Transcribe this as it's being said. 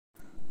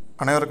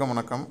அனைவருக்கும்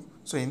வணக்கம்.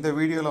 ஸோ இந்த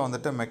வீடியோவில்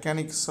வந்துட்டு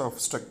மெக்கானிக்ஸ்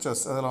ஆஃப்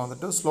ஸ்ட்ரக்சர்ஸ் அதில்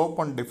வந்துட்டு slope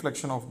and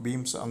deflection of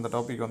beams அந்த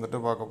டாபிக் வந்துட்டு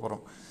பார்க்க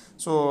போகிறோம்.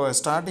 ஸோ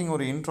ஸ்டார்டிங்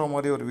ஒரு இன்ட்ரோ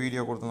மாதிரி ஒரு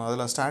வீடியோ கொடுத்துருந்தோம்.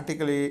 அதில்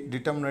ஸ்டாட்டிக்கலி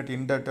டிட்டர்மினேட்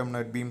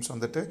இன்டர்டர்மினேட் பீம்ஸ்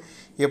வந்துட்டு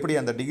எப்படி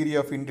அந்த டிகிரி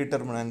ஆஃப்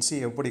இன்டிட்டர்மினன்சி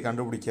எப்படி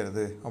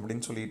கண்டுபிடிக்கிறது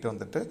அப்படின்னு சொல்லிட்டு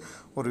வந்துட்டு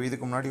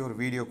இதுக்கு முன்னாடி ஒரு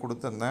வீடியோ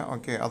கொடுத்துருந்தேன்.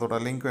 ஓகே, அதோட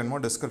லிங்க் வேணுமோ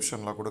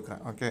டிஸ்கிரிப்ஷனில்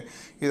கொடுக்குறேன். ஓகே,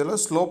 இதில்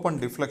slope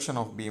and deflection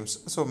of beams.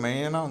 So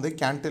மெயினாக வந்து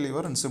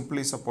cantilever and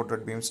simply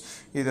supported beams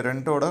இது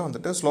ரெண்டோட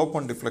வந்துட்டு ஸ்லோப்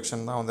அண்ட்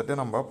டிஃப்ளெக்ஷன் தான் வந்துட்டு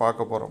நம்ம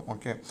பார்க்க போகிறோம்.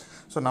 ஓகே,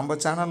 ஸோ நம்ம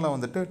சேனலில்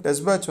வந்துட்டு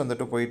டெஸ்ட் பேட்ச்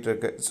வந்துட்டு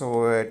போயிட்டுருக்கு. So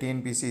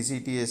TNPSC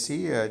CTS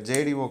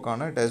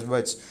JDOக்கான test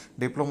batch,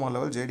 diploma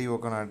level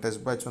JDOக்கான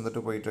test batch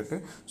வந்துட்டு போயிட்டுருக்கு.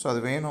 ஸோ அது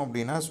வேணும்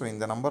அப்படின்னா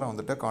இந்த நம்பரை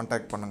வந்துட்டு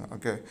காண்டாக்ட் பண்ணுங்கள்.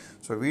 ஓகே,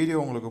 ஸோ வீடியோ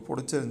உங்களுக்கு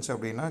பிடிச்சிருந்துச்சி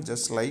அப்படின்னா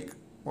ஜஸ்ட் லைக்,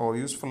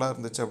 யூஸ்ஃபுல்லாக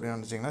இருந்துச்சு அப்படின்னு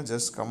நினச்சிங்கன்னா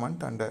just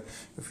comment, and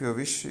if you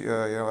wish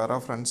வர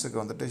ஃப்ரெண்ட்ஸுக்கு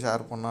வந்துட்டு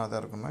ஷேர் பண்ணால்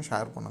அதாக இருக்குன்னா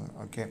ஷேர் பண்ணுங்கள்.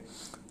 ஓகே,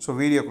 ஸோ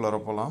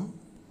வீடியோக்குள்ளே போகலாம்.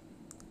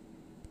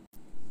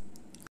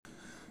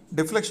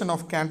 Deflection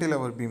of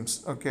cantilever beams.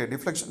 Okay,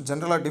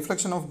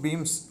 deflection of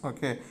beams.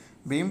 Okay,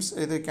 beams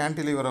இது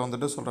cantilever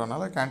வந்துட்டு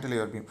சொல்கிறனால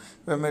cantilever beam.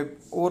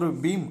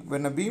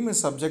 When a beam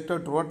is subjected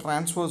to a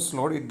transverse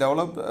load, it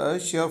develops a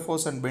shear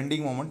force and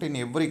bending moment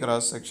in every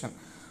cross section.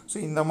 So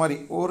இந்த மாதிரி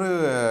ஒரு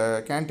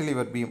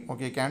cantilever beam.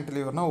 Okay,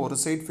 கேன்டிலிவர்னால் ஒரு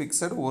side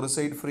fixed, ஒரு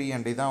side free,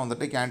 and இதான்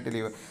வந்துட்டு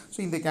cantilever. So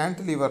இந்த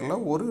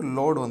கேன்டிலிவரில் ஒரு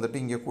load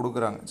வந்துட்டு இங்கே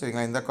கொடுக்குறாங்க.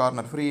 சரிங்களா, இந்த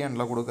கார்னர் ஃப்ரீ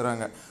ஹேண்டில்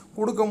கொடுக்குறாங்க.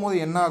 கொடுக்கும்போது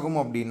என்ன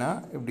ஆகும் அப்படின்னா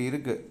இப்படி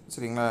இருக்குது.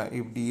 சரிங்களா,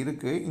 இப்படி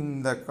இருக்குது.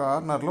 இந்த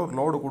கார்னரில் ஒரு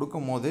லோடு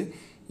கொடுக்கும்போது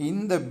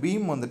இந்த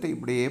பீம் வந்துட்டு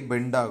இப்படியே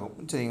பெண்ட் ஆகும்.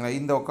 சரிங்களா,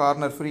 இந்த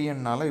கார்னர் ஃப்ரீ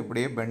ஹேண்ட்னால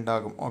இப்படியே பெண்ட்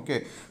ஆகும். ஓகே,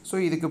 ஸோ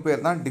இதுக்கு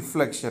பேர் தான்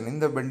டிஃப்ளெக்ஷன்.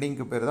 இந்த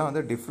பெண்டிங்க்கு பேர் தான்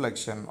வந்து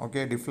டிஃப்ளெக்ஷன்.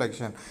 Okay,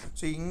 deflection.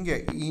 ஸோ இங்கே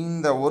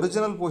இந்த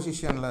ஒரிஜினல்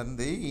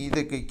பொசிஷன்லேருந்து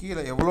இதுக்கு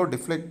கீழே எவ்வளோ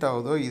டிஃப்ளெக்ட்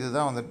ஆகுதோ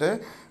இதுதான் வந்துட்டு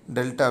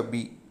டெல்டா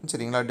பி.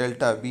 சரிங்களா,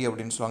 டெல்டா பி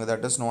அப்படின்னு சொல்லுவாங்க.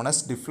 That is known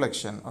as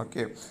deflection.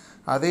 Okay,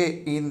 அதே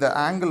இந்த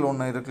ஆங்கிள்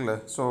ஒன்று இருக்குல்ல,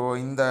 ஸோ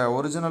இந்த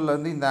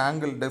ஒரிஜினல்லேருந்து இந்த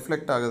ஆங்கிள்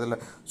டிஃப்ளெக்ட் ஆகுதுல்ல,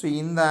 ஸோ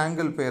இந்த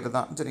ஆங்கிள் பேர்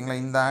தான். சரிங்களா,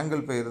 இந்த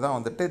ஆங்கிள் பேர் தான்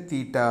வந்துட்டு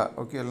தீட்டா.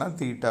 ஓகே, எல்லாம்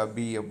தீட்டா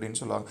பி அப்படின்னு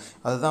சொல்லுவாங்க.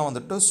 அதுதான்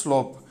வந்துட்டு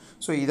ஸ்லோப்.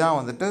 ஸோ இதான்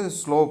வந்துட்டு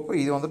ஸ்லோப்.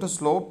 இது வந்துட்டு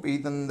ஸ்லோப்.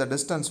 இந்த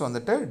டிஸ்டன்ஸ்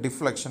வந்துட்டு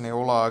டிஃப்ளெக்ஷன்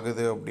எவ்வளோ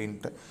ஆகுது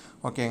அப்படின்ட்டு.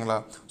 ஓகேங்களா,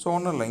 ஸோ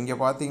ஒன்றும் இல்லை, இங்கே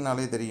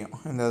பார்த்தீங்கனாலே தெரியும்.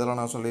 இந்த இதில்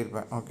நான்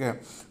சொல்லியிருப்பேன். ஓகே,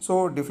 ஸோ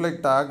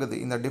டிஃப்ளெக்ட் ஆகுது.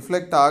 இந்த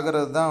டிஃப்ளெக்ட்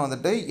ஆகிறது தான்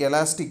வந்துட்டு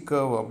எலாஸ்டிக்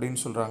கர்வ் அப்படின்னு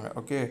சொல்கிறாங்க.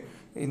 ஓகே,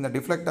 இந்த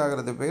டிஃப்ளெக்ட்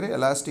ஆகிறது பேர்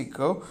எலாஸ்டிக்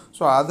கர்வ்.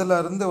 ஸோ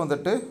அதிலேருந்து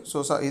வந்துட்டு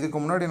இதுக்கு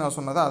முன்னாடி நான்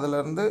சொன்னது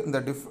அதிலேருந்து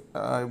இந்த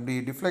இப்படி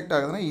டிஃப்ளெக்ட்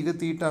ஆகுதுன்னா இது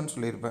தீட்டான்னு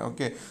சொல்லியிருப்பேன்.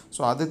 ஓகே,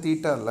 ஸோ அது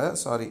தீட்டா இல்லை,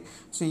 சாரி.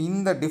 ஸோ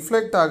இந்த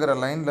டிஃப்ளெக்ட் ஆகிற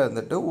லைனில்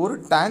இருந்துட்டு ஒரு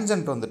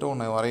டேஞ்சன்ட் வந்துட்டு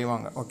ஒன்று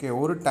வரைவாங்க. ஓகே,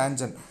 ஒரு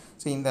டேஞ்சன்ட்.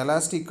 ஸோ இந்த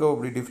எலாஸ்டிக் கர்வ்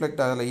இப்படி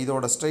டிஃப்ளெக்ட் ஆகலை,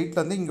 இதோட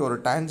ஸ்ட்ரைட்லேருந்து இங்கே ஒரு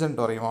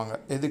டேஞ்சன்ட் வரைவாங்க.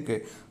 எதுக்கு?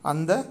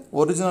 அந்த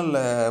ஒரிஜினல்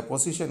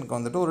பொசிஷனுக்கு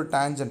வந்துட்டு ஒரு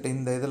டேஞ்சன்ட்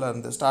இந்த இதில்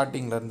இருந்து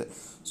ஸ்டார்டிங்லேருந்து.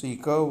 ஸோ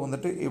கர்வ்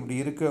வந்துட்டு இப்படி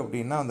இருக்குது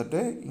அப்படின்னா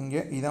வந்துட்டு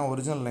இங்கே இதான்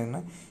ஒரிஜினல்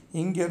லைன்னு,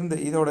 இங்கேருந்து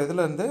இதோட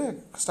இதிலேருந்து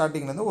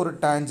ஸ்டார்டிங்லேருந்து ஒரு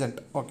டேஞ்சன்ட்.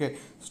 ஓகே,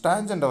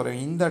 டேஞ்சன்ட்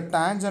வரையும். இந்த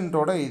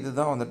டேஞ்சன்ட்டோட இது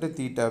தான் வந்துட்டு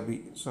தீட்டா பி.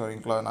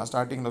 சரிங்களா, நான்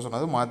ஸ்டார்டிங்கில்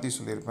சொன்னது மாற்றி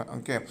சொல்லியிருப்பேன்.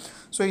 ஓகே,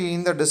 ஸோ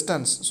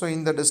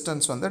இந்த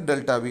டிஸ்டன்ஸ் வந்து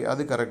டெல்டா பி,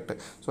 அது கரெக்டு.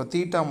 ஸோ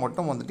தீட்டா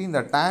மட்டும் வந்துட்டு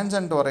இந்த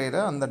டேஞ்சன்ட் வரைகிற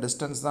அந்த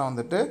டிஸ்டன்ஸ் தான்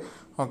வந்துட்டு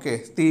okay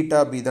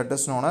theta B, that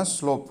is known as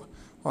slope.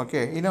 Okay,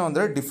 இன்னும்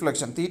வந்து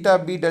டிஃப்ளெக்ஷன் தீட்டா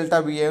பி டெல்டா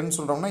பின்னு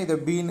சொல்கிறோம்னா இதை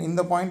பீன்,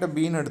 இந்த பாயிண்ட்டை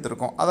பீன்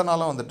எடுத்திருக்கோம்,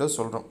 அதனால் வந்துட்டு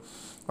சொல்கிறோம்.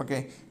 ஓகே,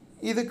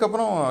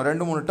 இதுக்கப்புறம்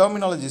 2-3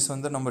 டெர்மினாலஜிஸ்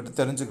வந்து நம்ம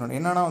தெரிஞ்சுக்கணும்.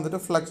 என்னென்னா வந்துட்டு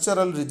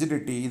ஃப்ளெக்சரல்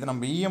ரிஜிடிட்டி, இது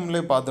நம்ம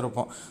இஎம்லேயே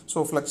பார்த்துருப்போம்.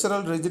 ஸோ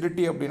ஃப்ளெக்சரல்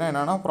ரிஜிடிட்டி அப்படின்னா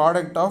என்னென்னா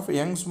product of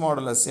Young's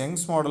modulus.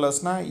 Young's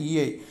மாடுலஸ்னால்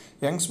EI,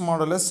 Young's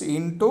modulus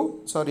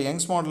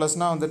Young's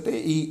மாடுலஸ்னால் வந்துட்டு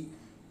இ.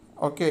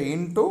 Okay,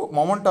 into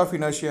moment of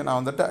inertia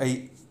வந்துட்டு ஐ.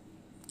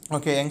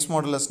 Okay, Young's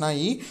மாடுலஸ்னால்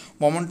E,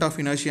 moment of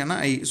இனர்ஷியானா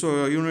I. So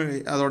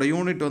அதோட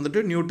யூனிட்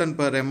வந்துட்டு நியூட்டன்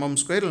பர் mm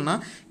ஸ்கொயர், இல்லைனா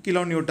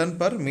kilo Newton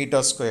per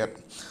metre square.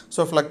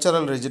 So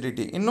ஃப்ளெக்சரல்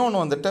rigidity. இன்னொன்று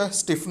வந்துட்டு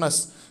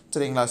stiffness.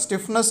 சரிங்களா,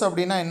 stiffness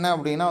அப்படின்னா என்ன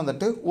அப்படின்னா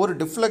வந்துட்டு ஒரு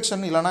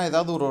டிஃப்ளெக்ஷன் இல்லைனா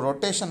ஏதாவது ஒரு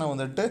ரொட்டேஷனை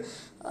வந்துட்டு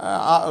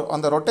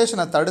அந்த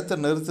ரொட்டேஷனை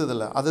தடுத்து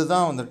நிறுத்துதில்ல,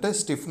 அதுதான் வந்துட்டு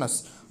stiffness.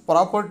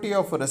 Property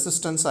of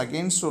resistance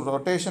against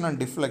rotation and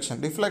deflection.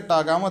 Deflect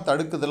ஆகாமல்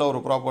தடுக்குதில்ல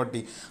ஒரு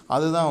ப்ராப்பர்ட்டி,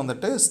 அதுதான்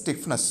வந்துட்டு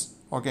ஸ்டிஃப்னஸ்.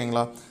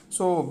 ஓகேங்களா,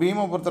 ஸோ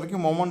பீமை பொறுத்த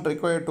வரைக்கும் moment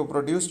required to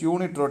produce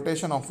unit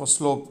rotation of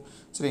slope.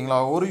 சரிங்களா,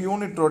 ஒரு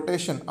யூனிட்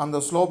ரொட்டேஷன் அந்த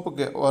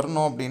ஸ்லோப்புக்கு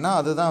வரணும் அப்படின்னா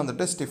அதுதான்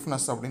வந்துட்டு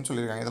ஸ்டிஃப்னஸ் அப்படின்னு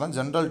சொல்லியிருக்காங்க. இதெல்லாம்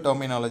ஜென்ரல்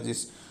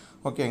டெர்மினாலஜிஸ்.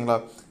 ஓகேங்களா,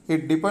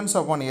 இட் டிபெண்ட்ஸ்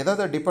அப்பான்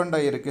எதை டிபெண்ட்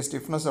ஆகிருக்கு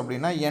ஸ்டிஃப்னஸ்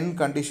அப்படின்னா என்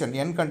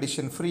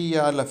கண்டிஷன்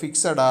ஃப்ரீயா இல்லை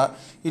ஃபிக்ஸடா,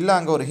 இல்லை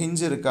அங்கே ஒரு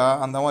ஹிஞ்ச் இருக்கா,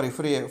 அந்த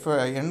மாதிரி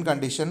என்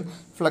condition,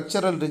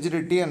 ஃப்ளெக்சரல்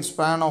rigidity and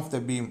span of the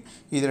beam.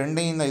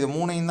 இது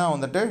மூணையும் தான்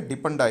வந்துட்டு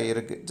டிபெண்ட்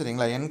ஆகிருக்கு.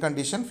 சரிங்களா, என்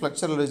condition,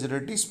 ஃப்ளெக்சரல்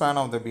rigidity,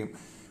 span of the beam.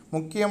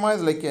 முக்கியமாக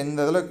இதில்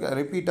இந்த இதில்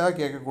ரிப்பீட்டாக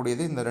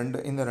கேட்கக்கூடியது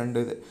இந்த ரெண்டு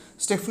இது.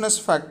 Stiffness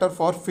factor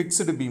for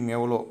fixed beam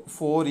எவ்வளோ?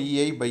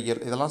 4EI/L.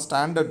 இதெல்லாம்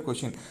standard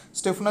question.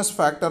 Stiffness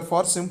factor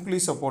for simply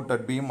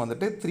supported beam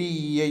வந்துட்டு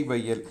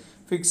 3EI/L.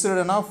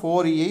 ஃபிக்ஸ்டுனா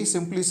 4EI,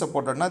 simply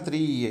சப்போர்ட்டட்னா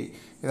 3EI.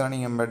 இதில்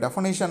நீங்கள்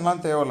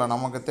டெஃபனிஷன்லாம் தேவையில்லை,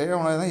 நமக்கு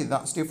தேவையானது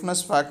இதுதான்.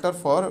 Stiffness factor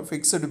for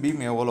fixed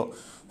beam எவ்வளோ?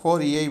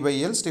 4EI by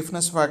L.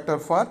 Stiffness factor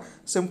for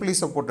simply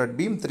supported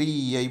beam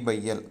 3EI by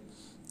L.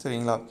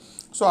 சரிங்களா?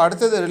 ஸோ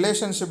அடுத்தது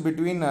relationship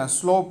between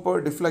slope,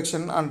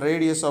 deflection and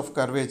radius of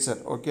curvature.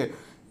 Okay,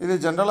 இது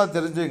ஜென்ரலாக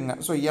தெரிஞ்சுக்கங்க.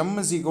 So M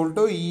is equal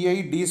to EI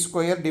D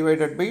square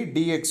divided by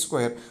dx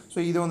square. So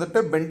இது வந்துட்டு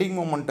bending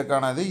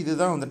மூமெண்ட்டுக்கானது.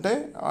 இதுதான் வந்துட்டு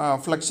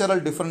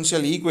ஃப்ளெக்சரல்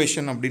differential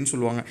equation அப்படின்னு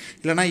சொல்லுவாங்க,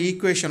 இல்லைனா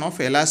ஈக்குவேஷன்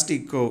ஆஃப்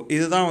எலாஸ்டிக் கர்வ்.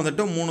 இதுதான்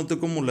வந்துட்டு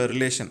மூணுத்துக்கும் உள்ள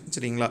ரிலேஷன்.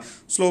 சரிங்களா?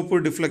 ஸ்லோப்பு,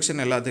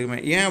 டிஃப்ளெக்ஷன்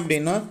எல்லாத்துக்குமே. ஏன்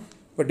அப்படின்னா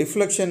இப்போ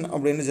டிஃப்ளெக்ஷன்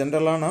அப்படின்னு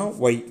ஜென்ரலானா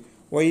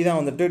ஒய் தான்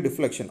வந்துட்டு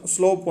டிஃப்ளெக்ஷன்,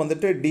 ஸ்லோப்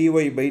வந்துட்டு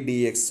டிஒய் பை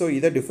டிஎக்ஸ். ஸோ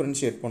இதை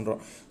டிஃப்ரென்ஷியேட் பண்ணுறோம்.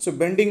 ஸோ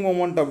பெண்டிங்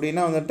மூமெண்ட்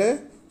அப்படின்னா வந்துட்டு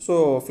ஸோ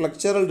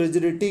ஃப்ளெக்சரல்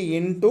ரிஜிடிட்டி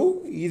இன்டூ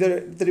இதை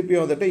திருப்பி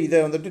வந்துட்டு இதை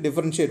வந்துட்டு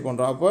டிஃப்ரென்ஷியேட்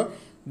பண்ணுறோம். அப்போ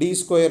D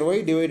square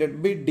Y divided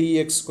by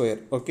dx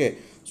square. Okay,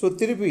 so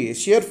திருப்பி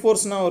ஷியர்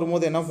ஃபோர்ஸ்னால்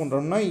வரும்போது என்ன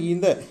பண்ணுறோம்னா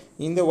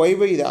இந்த ஒய்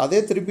பை இதை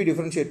அதே திருப்பி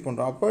டிஃப்ரென்ஷியேட்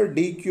பண்ணுறோம். அப்போ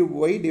D cube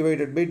Y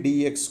divided by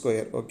dx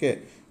square. Okay,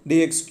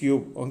 dx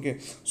cube. Okay,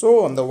 so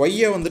அந்த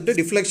ஒய்யை வந்துட்டு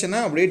டிஃப்ளெக்ஷனை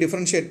அப்படியே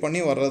டிஃப்ரென்ஷியேட் பண்ணி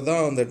வர்றது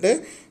தான் வந்துட்டு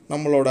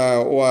நம்மளோட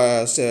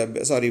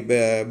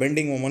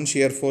பெண்டிங் மூமெண்ட்,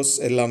 ஷியர் ஃபோர்ஸ்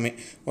எல்லாமே.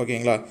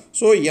 ஓகேங்களா?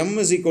 So M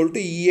is equal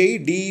to EI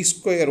D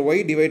square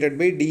Y divided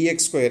by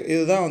dx square.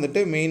 இதுதான்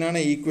வந்துட்டு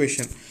மெயினான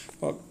ஈக்குவேஷன்.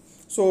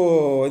 ஸோ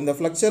இந்த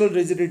ஃப்ளெக்சரல்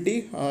ரிஜிடிட்டி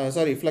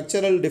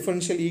ஃப்ளெக்சரல்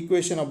டிஃபரன்ஷியல்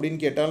ஈக்குவேஷன் அப்படின்னு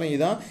கேட்டாலும்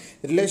இதுதான்.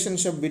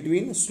 Relationship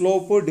between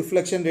slope,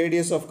 deflection,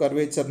 radius of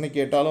கர்வேச்சர்னு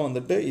கேட்டாலும்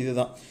வந்துட்டு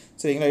இதுதான்.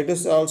 சரிங்களா? It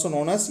is also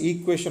known as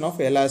equation of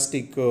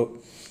elastic curve.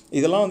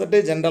 இதெல்லாம் வந்துட்டு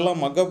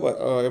ஜென்ரலாக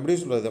எப்படி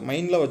சொல்கிறது,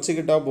 மைண்டில்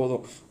வச்சுக்கிட்டால்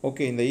போதும்.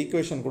 ஓகே, இந்த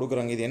ஈக்குவேஷன்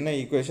கொடுக்குறாங்க, இது என்ன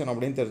ஈக்குவேஷன்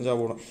அப்படின்னு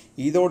தெரிஞ்சால் போதும்.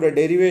 இதோட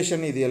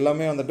டெரிவேஷன் இது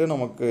எல்லாமே வந்துட்டு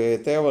நமக்கு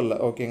தேவையில்லை.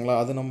 ஓகேங்களா?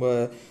 அது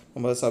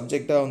நம்ம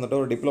சப்ஜெக்டாக வந்துட்டு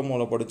ஒரு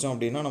டிப்ளமோவில் படித்தோம்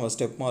அப்படின்னா நம்ம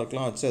ஸ்டெப்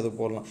மார்க்லாம் வச்சு அது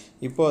போடலாம்.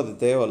 இப்போ அது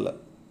தேவையில்லை.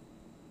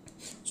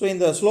 ஸோ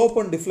இந்த ஸ்லோப்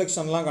அண்ட்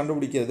டிஃப்ளெக்ஷன்லாம்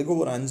கண்டுபிடிக்கிறதுக்கு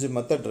ஒரு 5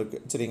 மெத்தட்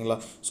இருக்குது. சரிங்களா?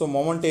 So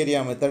moment area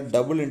method,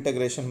 double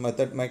integration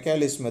method,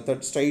 மெக்காலிஸ்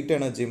method, straight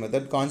energy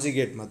method,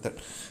 conjugate method.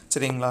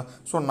 சரிங்களா?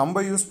 ஸோ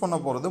நம்ம யூஸ் பண்ண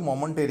போகிறது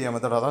மொமெண்ட் ஏரியா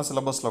மெத்தட். அதான்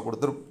சிலபஸில்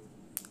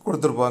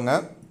கொடுத்துருப்பாங்க.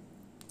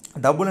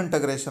 டபுள்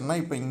இன்டகிரேஷன்னா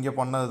இப்போ இங்கே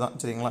பண்ணது தான்.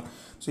 சரிங்களா?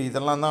 ஸோ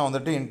இதெல்லாம் தான்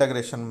வந்துட்டு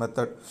integration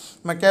method.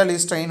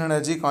 மெக்காலிஸ், strain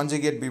energy,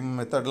 conjugate beam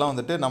மெத்தட்லாம்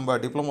வந்துட்டு நம்ம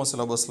டிப்ளமோ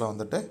சிலபஸில்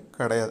வந்துட்டு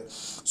கிடையாது.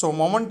 ஸோ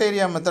மொமெண்ட்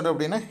ஏரியா மெத்தட்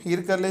அப்படின்னா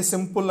இருக்கிறதுலே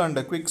சிம்பிள்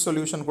அண்ட் குவிக்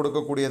சொல்யூஷன்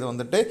கொடுக்கக்கூடியது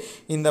வந்துட்டு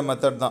இந்த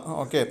மெத்தட் தான்.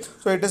 Okay,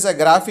 so it is a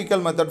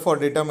graphical method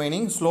for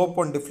determining slope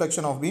and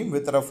deflection of beam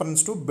with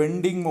reference to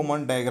bending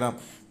moment diagram.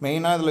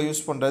 மெயினாக இதில்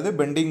யூஸ் பண்ணுறது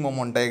பெண்டிங்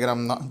மூமெண்ட்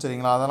டயக்ராம் தான்.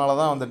 சரிங்களா? அதனால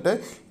தான் வந்துட்டு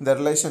இந்த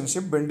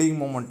ரிலேஷன்ஷிப் பெண்டிங்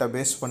மூமெண்ட்டை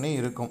பேஸ் பண்ணி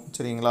இருக்கும்.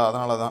 சரிங்களா?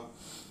 அதனால தான்.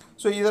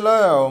 ஸோ இதில்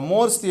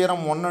மோர்ஸ்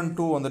தியரம் 1 and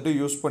 2 வந்துட்டு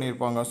யூஸ்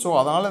பண்ணியிருப்பாங்க. ஸோ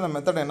அதனால் இந்த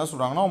மெத்தட் என்ன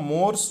சொல்கிறாங்கன்னா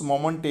Morse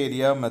moment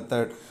area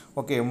method.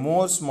 Okay,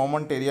 Morse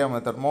moment area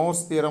method,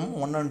 Morse theorem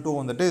 1 and 2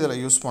 வந்துட்டு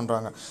இதில் யூஸ்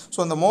பண்ணுறாங்க. ஸோ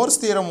இந்த மோர்ஸ்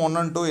தியரம் 1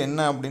 and 2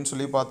 என்ன அப்படின்னு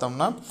சொல்லி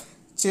பார்த்தோம்னா,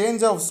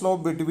 change of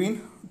slope between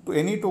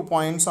any 2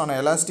 points on an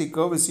elastic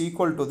curve is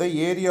equal to the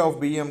area of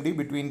BMD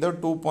between the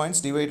 2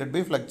 points divided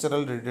by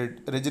flexural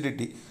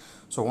rigidity.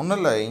 So ஒன்றும்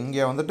இல்லை,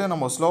 இங்கே வந்துட்டு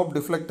நம்ம ஸ்லோப்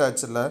டிஃப்ளெக்ட்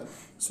ஆச்சுல்ல.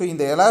 ஸோ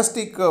இந்த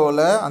எலாஸ்டிக் கர்வில்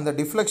அந்த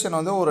டிஃப்ளெக்ஷன்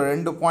வந்து ஒரு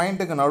 2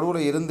 பாயிண்ட்டுக்கு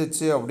நடுவில்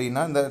இருந்துச்சு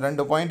அப்படின்னா, இந்த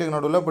 2 பாயிண்ட்டுக்கு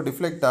நடுவில் இப்போ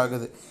டிஃப்ளெக்ட்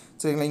ஆகுது.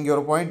 சரிங்களா? இங்கே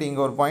ஒரு பாயிண்ட்,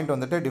 இங்கே ஒரு பாயிண்ட்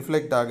வந்துட்டு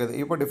டிஃப்ளெக்ட் ஆகுது.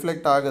 இப்போ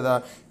டிஃப்ளெக்ட் ஆகுதா?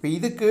 இப்போ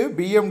இதுக்கு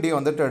பிஎம்டி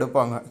வந்துட்டு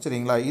எடுப்பாங்க.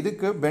 சரிங்களா?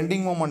 இதுக்கு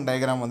பெண்டிங் மூமெண்ட்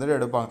டயக்ராம் வந்துட்டு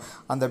எடுப்பாங்க.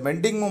 அந்த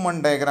bending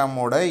moment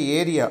டயக்ராமோட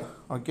area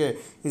okay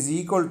is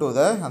equal to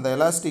அந்த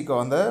எலாஸ்டிக்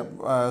அந்த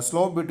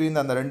ஸ்லோப் பிட்வீன்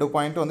அந்த 2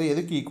 பாயிண்ட் வந்து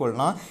எதுக்கு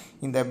ஈக்குவல்னா,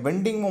 இந்த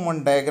bending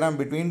moment diagram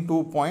between 2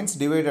 points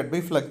divided by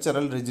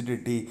ஃப்ளெக்சரல்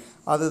rigidity.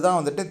 அதுதான்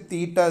வந்துட்டு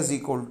theta is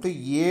equal to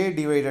A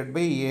divided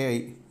by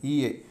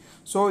இஏ.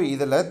 So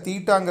இதில்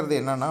தீட்டாங்கிறது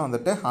என்னென்னா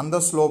வந்துட்டு அந்த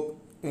ஸ்லோப்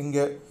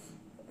இங்கே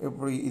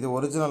இப்படி இது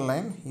ஒரிஜினல்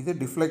லைன், இது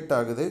டிஃப்ளெக்ட்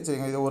ஆகுது.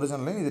 சரிங்க, இது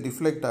ஒரிஜினல் லைன், இது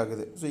டிஃப்ளெக்ட்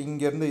ஆகுது. ஸோ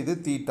இங்கேருந்து இது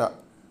தீட்டா.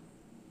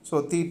 ஸோ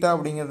தீட்டா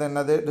அப்படிங்கிறது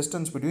என்னது?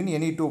 டிஸ்டன்ஸ் பிட்வீன்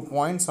எனி 2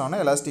 பாயிண்ட்ஸ் ஆன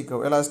எலாஸ்டிக்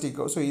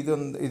கர்வ். ஸோ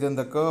இது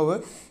இந்த கர்வு,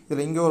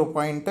 இதில் இங்கே ஒரு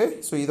பாயிண்ட்டு.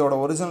 ஸோ இதோட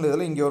ஒரிஜினல்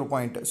இதில் இங்கே ஒரு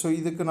பாயிண்ட்டு. ஸோ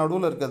இதுக்கு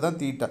நடுவில் இருக்கிறது தான்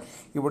தீட்டா.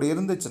 இப்படி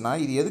இருந்துச்சுன்னா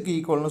இது எதுக்கு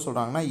ஈக்குவல்னு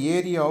சொல்கிறாங்கன்னா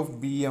ஏரியா ஆஃப்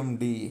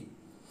பிஎம்டி.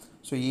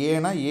 ஸோ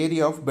ஏன்னா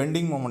area of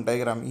bending moment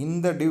diagram.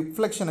 இந்த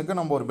டிஃப்ளெக்ஷனுக்கு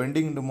நம்ம ஒரு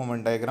பெண்டிங்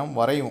மூமெண்ட் டயக்ராம்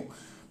வரையும்,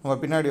 நம்ம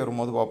பின்னாடி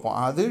வரும்போது பார்ப்போம்.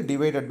 அது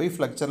டிவைடட் பை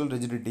ஃப்ளெக்சரல்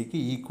ரிஜிடிட்டிக்கு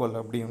ஈக்குவல்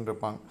அப்படின்னு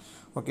இருப்பாங்க.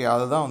 ஓகே,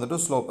 அதுதான் வந்துட்டு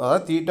ஸ்லோப்.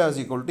 அதாவது theta is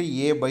equal to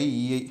A by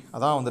EI.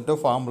 அதான் வந்துட்டு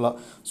ஃபார்முலா.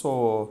 ஸோ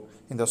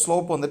இந்த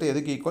ஸ்லோப் வந்துட்டு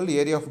எதுக்கு equal?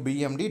 Area of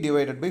BMT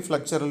divided by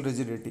ஃப்ளெக்சரல்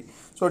rigidity.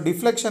 So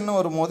deflection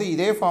வரும்போது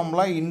இதே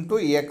ஃபார்முலா இன்ட்டு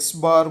எக்ஸ்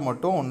பார்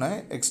மட்டும் ஒன்று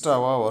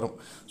எக்ஸ்ட்ராவாக வரும்.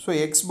 ஸோ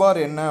எக்ஸ் பார்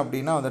என்ன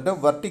அப்படின்னா வந்துட்டு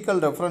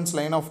vertical reference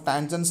line of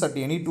tangents at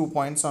any 2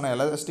 points on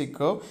elastic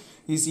curve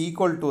is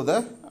equal to the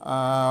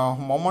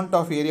moment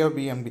of area of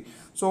BMT.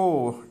 So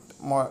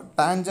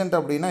tangent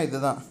அப்படின்னா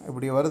இதுதான்,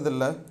 இப்படி வருது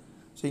இல்லை.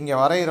 ஸோ இங்கே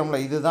வரைகிறோம்ல,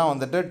 இதுதான்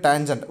வந்துட்டு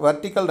tangent.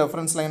 Vertical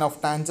reference line of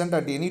tangent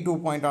at any 2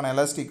 point on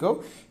elastic curve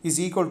is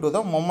equal to the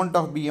moment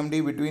of BMT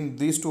between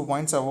these 2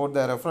 points about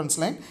the reference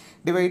line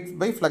divide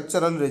by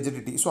ஃப்ளெக்சரல்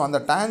rigidity. So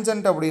அந்த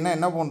tangent அப்படின்னா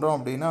என்ன பண்ணுறோம்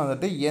அப்படின்னா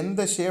வந்துட்டு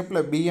எந்த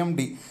ஷேப்பில்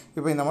BMT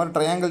இப்போ இந்த மாதிரி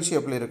ட்ரையாங்கிள்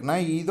ஷேப்பில் இருக்குன்னா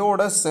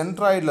இதோட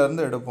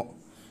சென்ட்ராய்ட்லேருந்து எடுப்போம்.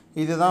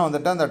 இதுதான்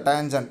வந்துட்டு அந்த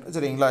டேஞ்சன்ட்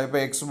சரிங்களா. இப்போ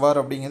எக்ஸ் பார்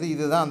அப்படிங்கிறது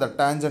இதுதான் அந்த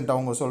டேஞ்சன்ட்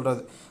அவங்க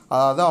சொல்கிறது,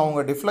 அதாவது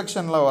அவங்க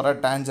டிஃப்ளெக்ஷனில் வர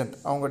டேஞ்சன்ட்.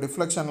 அவங்க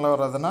டிஃப்ளெக்ஷனில்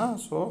வர்றதுன்னா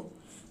ஸோ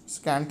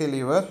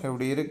கேன்டிலீவர்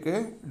இப்படி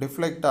இருக்குது,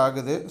 டிஃப்ளெக்ட்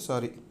ஆகுது,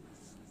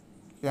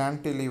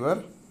 கேன்டிலீவர்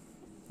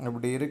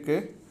இப்படி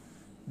இருக்குது,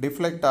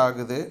 டிஃப்ளெக்ட்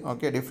ஆகுது,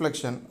 ஓகே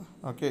டிஃப்ளெக்ஷன்,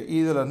 ஓகே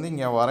இதிலேருந்து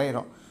இங்கே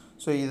வரைகிறோம்.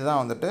 ஸோ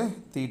இதுதான் வந்துட்டு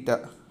தீட்டா.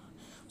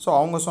 ஸோ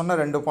அவங்க சொன்ன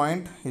 2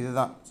 பாயிண்ட்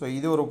இதுதான். ஸோ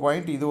இது ஒரு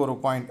பாயிண்ட், இது ஒரு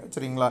பாயிண்ட்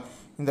சரிங்களா.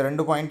 இந்த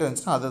 2 பாயிண்ட்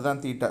இருந்துச்சுன்னா அதுதான்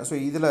தீட்டா. ஸோ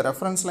இதில்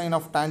reference line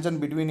of tangent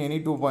between any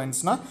 2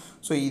 பாயிண்ட்ஸ்னால்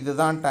so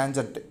இதுதான்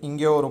டேஞ்சன்ட்.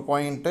 இங்கே ஒரு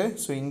பாயிண்ட்டு,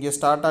 ஸோ இங்கே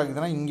ஸ்டார்ட்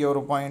ஆகுதுன்னா இங்கே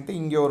ஒரு பாயிண்ட்டு,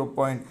 இங்கே ஒரு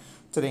பாயிண்ட்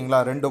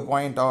சரிங்களா. 2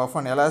 point of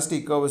an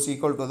elastic curve is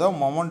equal to the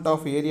moment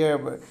of area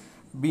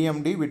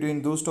BMD between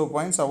those 2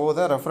 points above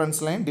the reference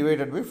line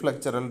divided by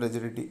flexural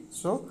rigidity.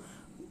 So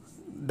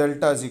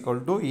delta is equal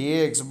to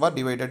AX bar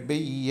divided by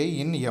EI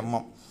in mm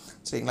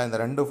சரிங்களா. இந்த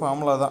 2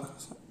 formula தான்.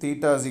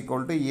 theta is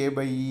equal to A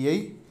by EI,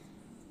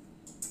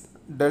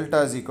 delta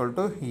is equal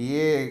to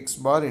AX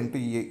bar into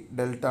EI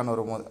டெல்டான்னு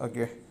வரும்போது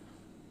okay.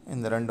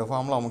 இந்த 2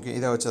 formula முக்கியம்,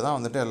 இதை வச்சு தான்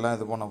வந்துட்டு எல்லாம்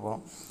இது பண்ண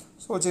போகிறோம்.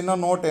 ஸோ சின்ன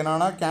நோட்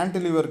என்னென்னா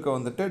கேன்டிலிவருக்கு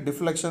வந்துட்டு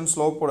டிஃப்ளெக்ஷன்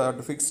ஸ்லோப்போட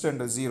ஃபிக்ஸ்ட்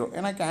அண்ட் 0.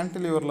 ஏன்னா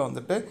கேன்டிலிவரில்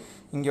வந்துட்டு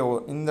இங்கே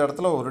இந்த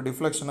இடத்துல ஒரு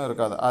டிஃப்ளெக்ஷனும்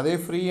இருக்காது. அதே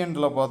ஃப்ரீ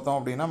எண்டில் பார்த்தோம்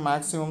அப்படின்னா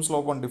maximum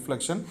slope and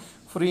deflection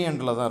free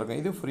எண்டில் தான்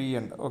இருக்கும். இது ஃப்ரீ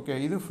எண்ட்,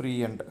 ஓகே இது ஃப்ரீ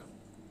எண்ட்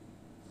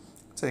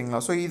சரிங்களா.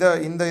 ஸோ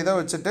இதை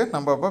வச்சுட்டு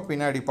நம்ம இப்போ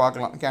பின்னாடி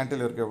பார்க்கலாம்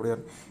கேன்டிலிவருக்கு எப்படி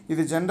இருக்குது.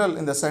 இது ஜென்ரல்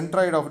இந்த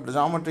சென்ட்ராய்டு ஆஃப்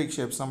ஜாமெட்ரிக்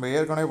ஷேப்ஸ் நம்ம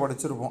ஏற்கனவே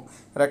படிச்சிருப்போம்.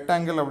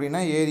 ரெக்டாங்கிள்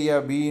அப்படின்னா area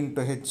B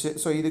into H.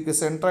 So இதுக்கு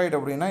சென்ட்ராய்டு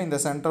அப்படின்னா இந்த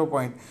சென்டர்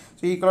பாயிண்ட்.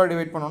 ஸோ ஈக்குவலாக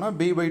டிவைட் பண்ணோன்னா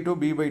B/2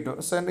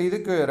 B/2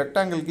 இதுக்கு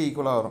ரெக்டாங்கிளுக்கு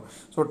ஈக்குவலாக வரும்.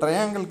 ஸோ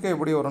ட்ரையாங்கிளுக்கு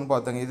எப்படி வரும்னு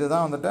பார்த்துங்க.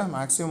 இதுதான் வந்துட்டு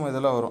மேக்ஸிமம்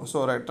இதில் வரும்.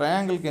 ஸோ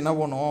ட்ரையாங்கிளுக்கு என்ன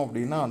பண்ணுவோம்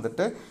அப்படின்னா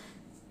வந்துட்டு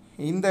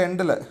இந்த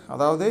எண்டில்,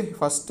 அதாவது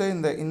ஃபஸ்ட்டு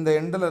இந்த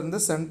எண்டிலேருந்து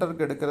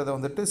சென்டருக்கு எடுக்கிறது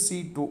வந்துட்டு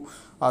C2,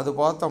 அது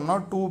பார்த்தோம்னா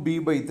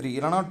 2B/3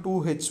 இல்லைனா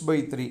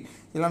 2H/3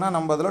 இல்லைனா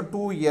நம்ம அதில்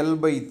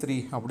 2L/3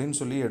 அப்படின்னு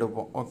சொல்லி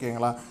எடுப்போம்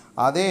ஓகேங்களா.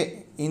 அதே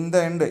இந்த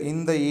எண்டு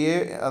இந்த A,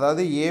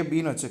 அதாவது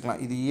ABன்னு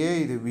வச்சுக்கலாம், இது A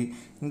இது B.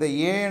 இந்த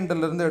A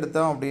எண்டிலேருந்து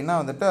எடுத்தோம் அப்படின்னா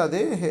வந்துட்டு அது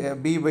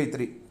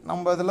B/3,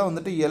 நம்ம அதில்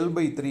வந்துட்டு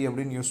L/3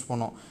 அப்படின்னு யூஸ்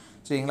பண்ணோம்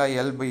சரிங்களா.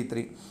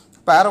 L/3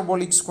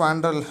 பேரபோலிக்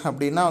ஸ்குவாண்ட்ரல்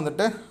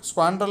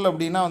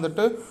அப்படின்னா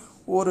வந்துட்டு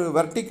ஒரு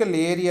வெர்டிக்கல்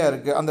ஏரியா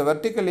இருக்குது, அந்த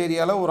வெர்டிக்கல்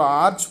ஏரியாவில் ஒரு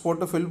ஆர்ச்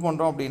போட்டு ஃபில்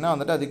பண்ணுறோம் அப்படின்னா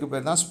வந்துட்டு அதுக்கு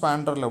பேர் தான்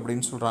ஸ்பாண்ட்ரல்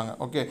அப்படின்னு சொல்கிறாங்க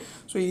ஓகே.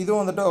 ஸோ இது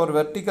வந்துட்டு ஒரு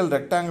வெர்டிக்கல்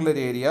ரெக்டாங்குலர்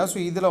ஏரியா. ஸோ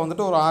இதில்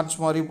வந்துட்டு ஒரு ஆர்ச்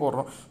மாதிரி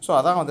போடுறோம். ஸோ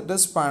அதான் வந்துட்டு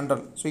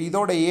ஸ்பாண்ட்ரல். ஸோ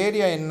இதோட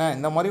ஏரியா என்ன,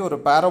 இந்த மாதிரி ஒரு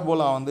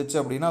பேரபோலா வந்துச்சு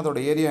அப்படின்னா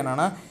அதோட ஏரியா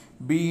என்னென்னா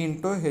B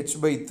இன்ட்டு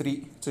H/3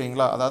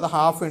 சரிங்களா. அதாவது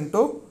 ½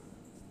 இன்ட்டு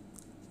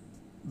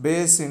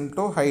பேஸ்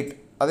இன்ட்டு ஹைட்.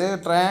 அதே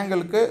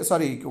ட்ரையாங்கிளுக்கு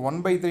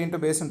 1/3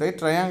 இன்ட்டு பேஸ் இன்ட்டு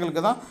ஹைட்.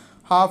 ட்ரையாங்கிளுக்கு தான்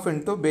 ½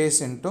 இன்ட்டு பேஸ்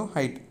இன்ட்டு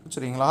ஹைட்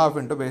சரிங்களா. ½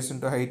 into base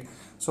into height.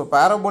 So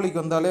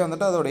parabolic வந்தாலே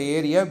வந்துட்டு அதோட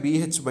ஏரியா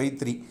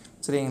BH/3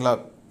 சரிங்களா.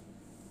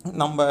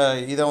 நம்ம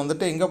இதை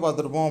வந்துட்டு எங்கே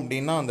பார்த்துருப்போம்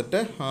அப்படின்னா வந்துட்டு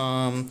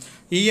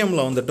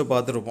இஎம்மில் வந்துட்டு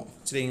பார்த்துருப்போம்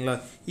சரிங்களா.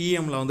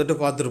 இஎம்மில் வந்துட்டு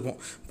பார்த்துருப்போம்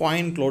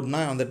பாயிண்ட்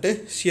லோட்னால் வந்துட்டு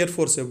ஷியர்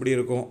ஃபோர்ஸ் எப்படி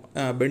இருக்கும்,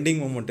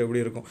 பெண்டிங் மூமெண்ட்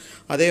எப்படி இருக்கும்.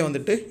 அதே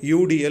வந்துட்டு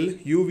UDL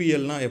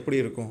UVLனால் எப்படி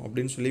இருக்கும்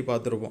அப்படின்னு சொல்லி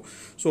பார்த்துருப்போம்.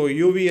 ஸோ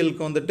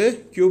UVLக்கு வந்துட்டு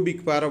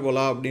கியூபிக்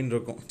பேரபோலா அப்படின்னு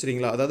இருக்கும்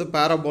சரிங்களா, அதாவது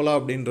பேரபோலா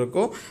அப்படின்னு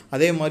இருக்கும்.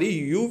 அதே மாதிரி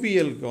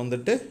UVLக்கு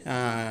வந்துட்டு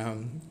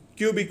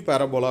கியூபிக்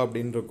பேரபோலா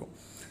அப்படின்னு இருக்கும்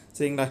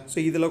சரிங்களா. ஸோ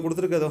இதில்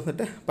கொடுத்துருக்கிறது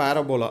வந்துட்டு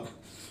பேரபோலா.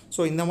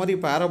 ஸோ இந்த மாதிரி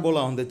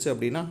பேரபோலா வந்துச்சு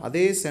அப்படின்னா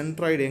அதே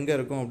சென்ட்ராய்டு எங்கே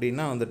இருக்கும்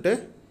அப்படின்னா வந்துட்டு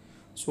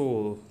ஸோ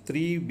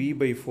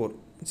 3B/4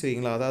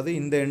 சரிங்களா. அதாவது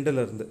இந்த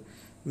எண்டிலேருந்து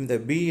இந்த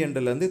B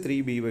எண்டிலேருந்து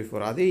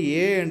 3B/4. அதே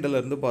A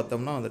எண்டிலேருந்து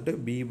பார்த்தோம்னா வந்துட்டு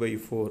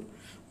B/4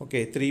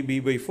 ஓகே.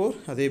 3B/4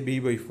 அதே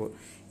B/4.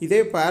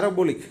 இதே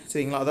பேரபோலிக்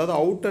சரிங்களா, அதாவது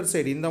அவுட்டர்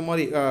சைடு இந்த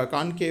மாதிரி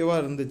கான்கேவாக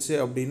இருந்துச்சு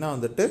அப்படின்னா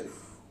வந்துட்டு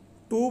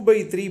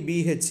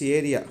 2/3BH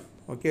area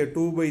okay.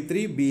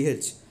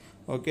 2/3BH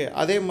okay.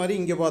 அதே மாதிரி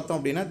இங்கே பார்த்தோம்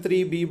அப்படின்னா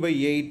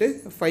 3B/8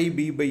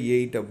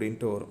 5B/8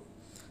 அப்படின்ட்டு வரும்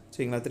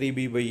சரிங்களா.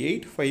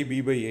 3B/8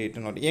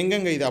 5B/8 வரும்.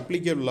 எங்கெங்கே இது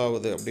அப்ளிகபிள்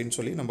ஆகுது அப்படின்னு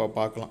சொல்லி நம்ம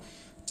பார்க்கலாம்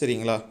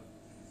சரிங்களா.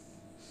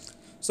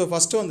 ஸோ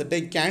ஃபஸ்ட்டு வந்துட்டு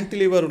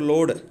cantilever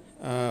load,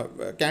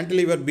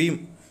 cantilever beam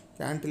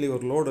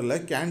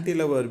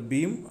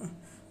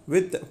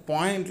with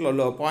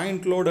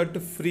point load at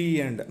free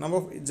end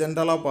நம்ம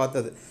ஜென்ரலாக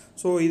பார்த்தது.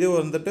 ஸோ இது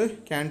வந்துட்டு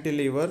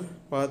கேன்டிலிவர்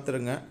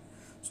பார்த்துருங்க.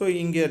 ஸோ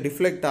இங்கே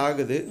டிஃப்ளெக்ட்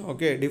ஆகுது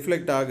ஓகே,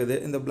 டிஃப்ளெக்ட் ஆகுது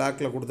இந்த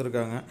பிளாக்கில்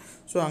கொடுத்துருக்காங்க.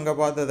 ஸோ அங்கே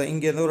பார்த்தது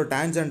இங்கேருந்து ஒரு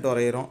டேஞ்சன்ட்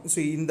வரைகிறோம். ஸோ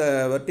இந்த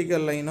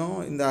வெர்டிக்கல் லைனும்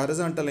இந்த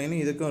ஹரிசாண்டல்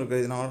லைனும் இதுக்கும்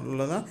இருக்குது,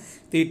 இதனால தான்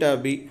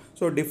θB.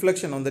 ஸோ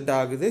டிஃப்ளெக்ஷன் வந்துட்டு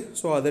ஆகுது.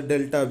 ஸோ அது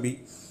ΔB.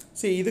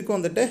 ஸோ இதுக்கு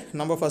வந்துட்டு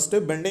நம்ம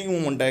ஃபஸ்ட்டு பெண்டிங்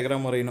மூமெண்ட்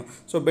டயக்ராம் வரையணும்.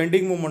 ஸோ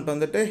பெண்டிங் மூமெண்ட்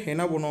வந்துட்டு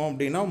என்ன பண்ணுவோம்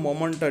அப்படின்னா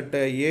moment at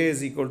A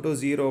is equal to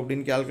 0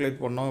 அப்படின்னு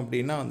கேல்குலேட் பண்ணோம்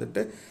அப்படின்னா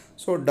வந்துட்டு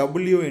ஸோ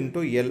W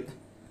இன்ட்டு L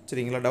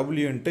சரிங்களா.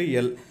 W into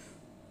L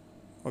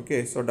okay.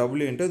 So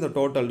W into இந்த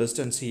total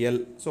distance L.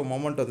 So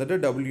moment வந்துட்டு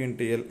W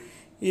இன்ட்டு L.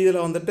 இதில்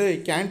வந்துட்டு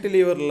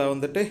கேன்டிலீவரில்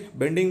வந்துட்டு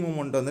பெண்டிங்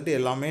மூமெண்ட் வந்துட்டு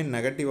எல்லாமே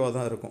நெகட்டிவாக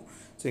தான் இருக்கும்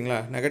சரிங்களா,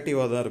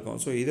 நெகட்டிவாக தான் இருக்கும்.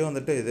 ஸோ இது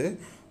வந்துட்டு இது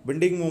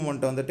பெண்டிங்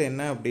மூமெண்ட் வந்துட்டு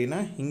என்ன அப்படின்னா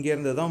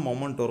இங்கேருந்து தான்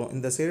மொமெண்ட் வரும்,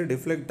 இந்த சைடு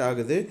டிஃப்ளெக்ட்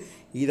ஆகுது,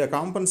 இதை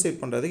காம்பன்சேட்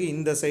பண்ணுறதுக்கு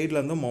இந்த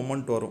சைட்லேருந்து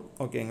மொமெண்ட் வரும்.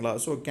 ஓகேங்களா?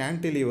 ஸோ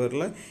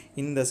கேன்டிலீவரில்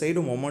இந்த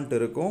சைடு மொமெண்ட்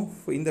இருக்கும்,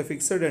 இந்த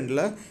ஃபிக்ஸட்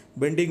எண்டில்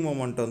பெண்டிங்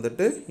மூமெண்ட்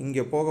வந்துட்டு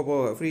இங்கே போக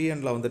போக ஃப்ரீ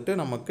எண்டில் வந்துட்டு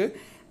நமக்கு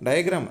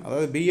டயக்ராம்,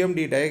 அதாவது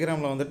பிஎம்டி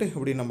டயக்ராமில் வந்துட்டு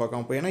இப்படி நம்ம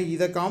காம்போ, ஏன்னா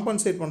இதை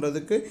காம்பன்சேட்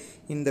பண்ணுறதுக்கு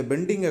இந்த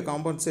பெண்டிங்கை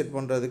காம்பன்சேட்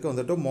பண்ணுறதுக்கு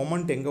வந்துட்டு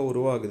மொமெண்ட் எங்கே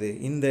உருவாகுது,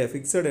 இந்த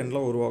ஃபிக்ஸட்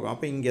எண்டில் உருவாகும்.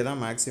 அப்போ இங்கே தான்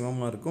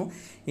மேக்ஸிமமாக இருக்கும்,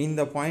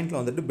 இந்த பாயிண்டில்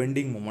வந்துட்டு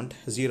பெண்டிங் மொமெண்ட்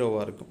 0வாக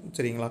இருக்கும்.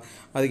 சரிங்களா?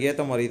 அதுக்கு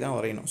ஏற்ற மாதிரி தான்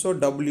வரையணும். ஸோ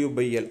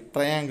W/L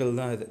ட்ரையாங்கிள்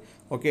தான் இது.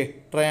 Okay,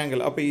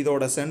 triangle. அப்போ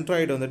இதோட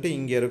சென்ட்ராய்டு வந்துட்டு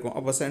இங்கே இருக்கும்.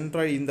 அப்போ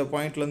சென்ட்ராய்டு இந்த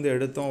பாயிண்ட்லேருந்து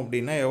எடுத்தோம்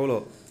அப்படின்னா எவ்வளோ,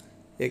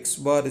 x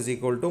bar is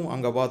equal to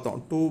அங்கே பார்த்தோம்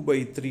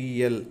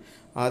 2/3L.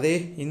 அதே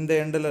இந்த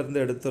எண்டிலேருந்து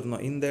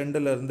எடுத்துருந்தோம், இந்த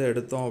எண்டிலேருந்து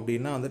எடுத்தோம்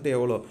அப்படின்னா வந்துட்டு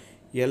எவ்வளோ,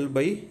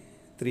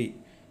 L/3.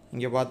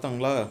 இங்கே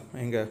பார்த்தோங்களா,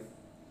 எங்கே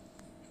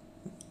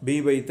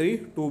B/3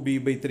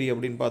 2B/3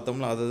 அப்படின்னு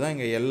பார்த்தோம்னா அதுதான்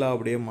இங்கே L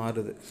அப்படியே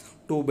மாறுது,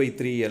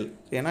 2/3L.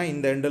 ஏன்னா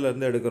இந்த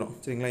எண்டிலேருந்து எடுக்கிறோம்.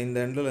 சரிங்களா? இந்த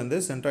எண்டிலேருந்து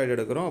சென்ட்ராய்டு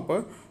எடுக்கிறோம். அப்போ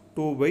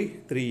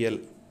 2/3L.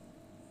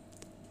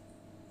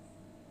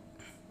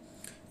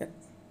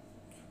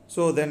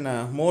 So then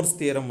Morse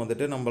theorem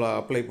வந்துட்டு நம்மளை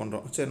அப்ளை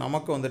பண்ணுறோம். சரி,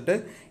 நமக்கு வந்துட்டு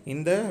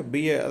இந்த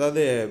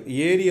அதாவது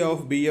ஏரியா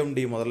ஆஃப்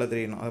பிஎம்டி முதல்ல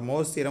தெரியணும். அது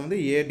மோர்ஸ் தியரம் வந்து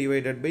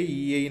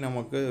A/EI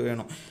நமக்கு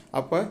வேணும்.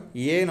 அப்போ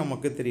ஏ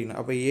நமக்கு தெரியணும்.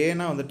 அப்போ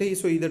ஏனா வந்துட்டு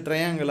ஸோ இது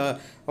ட்ரையாங்கிளா,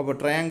 அப்போ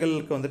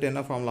ட்ரையாங்கிளுக்கு வந்துட்டு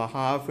என்ன formula,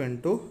 half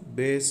into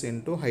base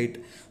into height.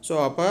 So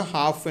அப்போ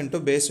half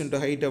into base into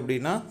height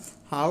அப்படின்னா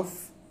half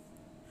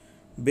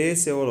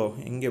base எவ்வளோ,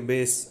 இங்கே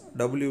base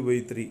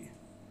W/3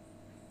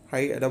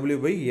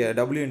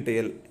 W into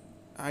L,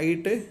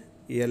 height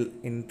L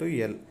into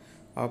L.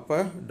 அப்போ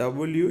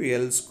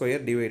WL²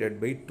 divided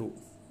by 2.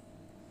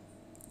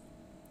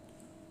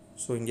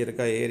 ஸோ இங்கே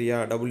இருக்க ஏரியா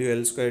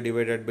WL²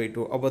 divided by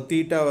 2. அப்போ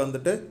theta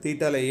வந்துட்டு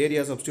தீட்டாவில்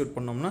area substitute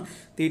பண்ணோம்னா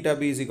theta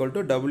B is equal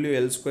to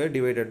WL²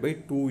 divided by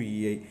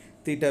 2EI.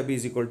 Theta B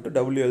is equal to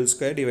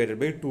WL² divided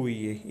by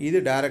 2EI. இது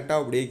டேரெக்டாக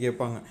அப்படியே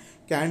கேட்பாங்க.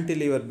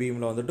 கேன்டிலீவர்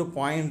பீமில் வந்துட்டு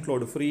பாயிண்ட்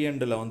லோடு ஃப்ரீ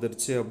எண்டில்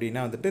வந்துருச்சு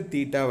அப்படின்னா வந்துட்டு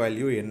தீட்டா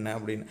வேல்யூ என்ன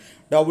அப்படின்னு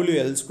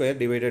WL²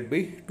 divided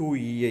by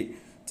 2EI.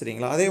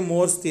 சரிங்களா? அதே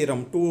மோர்ஸ்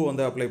தியரம் 2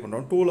 வந்து அப்ளை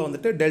பண்ணுறோம். 2ல்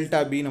வந்துட்டு டெல்டா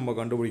பி நம்ம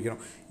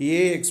கண்டுபிடிக்கிறோம்.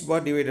 AX bar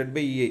divided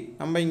by EI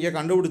நம்ம இங்கே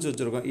கண்டுபிடிச்சி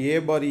வச்சுருக்கோம், A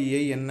bar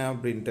EI என்ன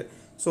அப்படின்ட்டு.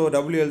 ஸோ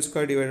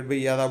WL² divided by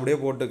அதை அப்படியே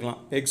போட்டுக்கலாம்.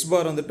 X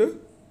bar வந்துட்டு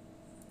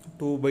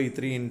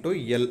 2/3 into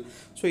L.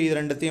 ஸோ இது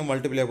ரெண்டுத்தையும்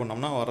மல்டிப்ளை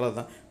பண்ணோம்னா வர்றது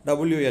தான்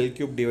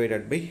WL³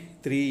 divided by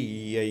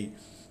 3EI.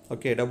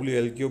 Okay,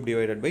 WL³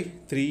 divided by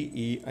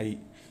 3EI.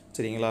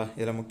 சரிங்களா?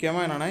 இதில்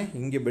முக்கியமாக என்னென்னா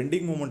இங்கே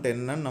பெண்டிங் மூமெண்ட்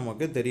என்னன்னு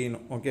நமக்கு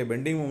தெரியணும். ஓகே,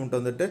 பெண்டிங் மூமெண்ட்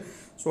வந்துட்டு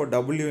ஸோ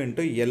W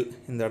into L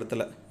இந்த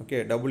இடத்துல. Okay,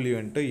 W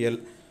into L.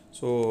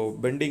 So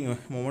bending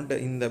moment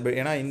இந்த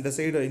ஏன்னா இந்த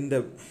சைடு இந்த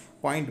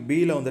பாயிண்ட்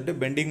பியில் வந்துட்டு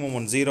பெண்டிங்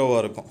மூமெண்ட் 0வாக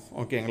இருக்கும்.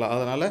 ஓகேங்களா?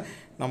 அதனால்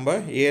நம்ம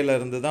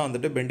ஏலேருந்து தான்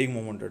வந்துட்டு பெண்டிங்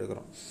மூமெண்ட்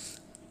எடுக்கிறோம்.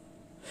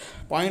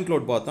 பாயிண்ட்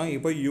லோட் பார்த்தோம்.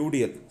 இப்போ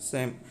UDL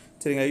சேம்.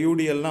 சரிங்க,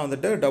 UDLனால்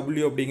வந்துட்டு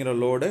W அப்படிங்கிற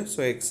லோடு,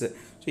 ஸோ எக்ஸு.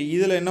 ஸோ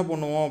இதில் என்ன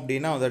பண்ணுவோம்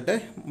அப்படின்னா வந்துட்டு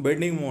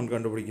பெண்டிங் மூமெண்ட்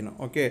கண்டுபிடிக்கணும்.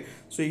 ஓகே,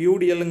 ஸோ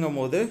UDLங்கும்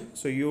போது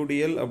ஸோ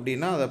UDL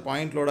அப்படின்னா அதை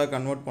பாயிண்ட் லோடாக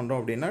கன்வெர்ட் பண்ணுறோம்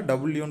அப்படின்னா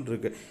Wன்னு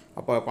இருக்குது.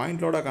 அப்போ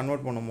பாயிண்ட் லோடாக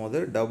கன்வெர்ட் பண்ணும்போது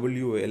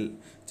WL.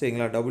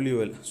 சரிங்களா?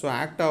 WL. ஸோ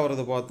ஆக்ட்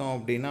ஆகிறது பார்த்தோம்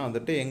அப்படின்னா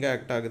வந்துட்டு எங்கே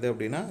ஆக்ட் ஆகுது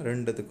அப்படின்னா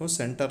ரெண்டுத்துக்கும்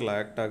சென்டரில்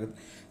ஆக்ட் ஆகுது.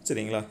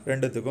 சரிங்களா?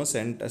 ரெண்டுத்துக்கும்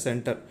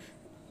சென்டர்.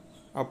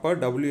 அப்போ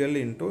WL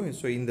இன்ட்டு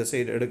ஸோ இந்த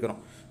சைடு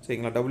எடுக்கிறோம்.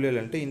 சரிங்களா? WL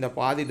இன்ட்டு இந்த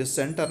பாதி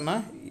சென்டர்னா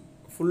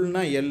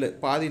ஃபுல்னா L,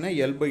 பாதினா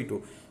L/2.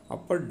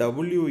 அப்போ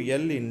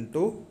WL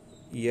இன்ட்டு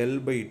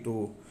L/2.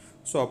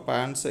 ஸோ அப்போ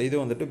ஆன்சர் இது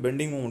வந்துட்டு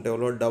பெண்டிங் மூமெண்ட்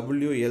எவ்வளோ,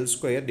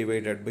 WL²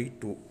 divided by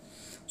 2.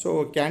 So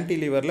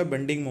கேன்டிலீவரில்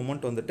bending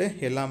moment வந்துட்டு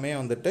எல்லாமே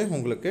வந்துட்டு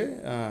உங்களுக்கு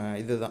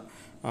இது தான்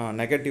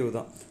நெகட்டிவ்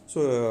தான். ஸோ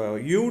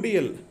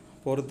UDL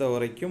பொறுத்த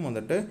வரைக்கும்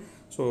வந்துட்டு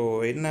ஸோ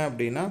என்ன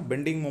அப்படின்னா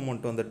பெண்டிங்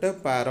மூமெண்ட் வந்துட்டு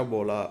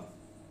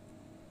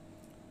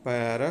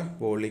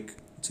பேரபோலிக்.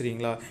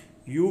 சரிங்களா?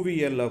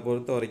 UVL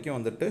பொறுத்த வரைக்கும்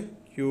வந்துட்டு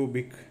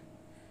கியூபிக்.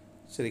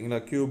 சரிங்களா?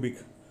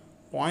 கியூபிக்.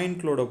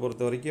 பாயிண்ட் லோடை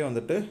பொறுத்த வரைக்கும்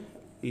வந்துட்டு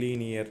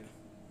லீனியர்.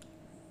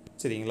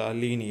 சரிங்களா?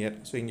 லீனியர்.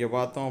 ஸோ இங்கே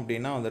பார்த்தோம்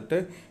அப்படின்னா வந்துட்டு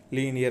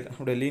லீனியர்.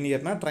 அப்படியே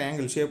லீனியர்னால்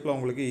ட்ரையாங்கிள் ஷேப்பில்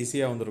உங்களுக்கு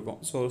ஈஸியாக வந்திருக்கும்.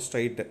 So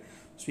straight.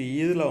 ஸோ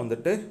இதில்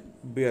வந்துட்டு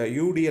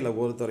UDLை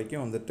பொறுத்த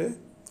வரைக்கும் வந்துட்டு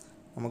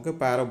நமக்கு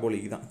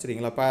பேரபோலிக் தான்.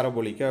 சரிங்களா?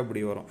 பேரபோலிக்காக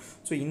இப்படி வரும்.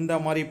 ஸோ இந்த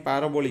மாதிரி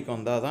பேரபோலிக்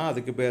வந்தால் தான்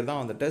அதுக்கு பேர்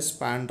தான் வந்துட்டு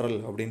ஸ்பாண்ட்ரல்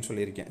அப்படின்னு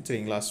சொல்லியிருக்கேன்.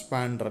 சரிங்களா?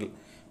 ஸ்பாண்ட்ரல்.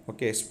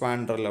 ஓகே,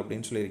 ஸ்பாண்ட்ரல்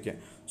அப்படின்னு சொல்லியிருக்கேன்.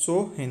 ஸோ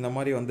இந்த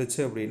மாதிரி வந்துச்சு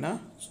அப்படின்னா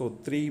ஸோ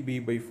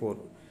 3B/4.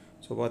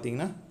 ஸோ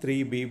பார்த்தீங்கன்னா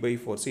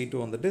 3B/4, C2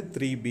 வந்துட்டு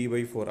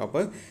 3B/4. அப்போ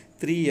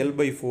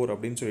 3L/4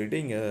 அப்படின்னு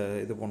சொல்லிட்டு இங்கே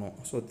இது பண்ணுவோம்.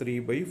 ஸோ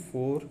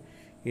 3/4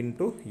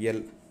 into L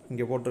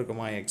இங்கே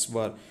போட்டிருக்கோமா X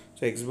bar.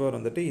 So X bar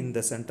வந்துட்டு இந்த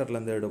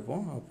சென்டர்லேருந்து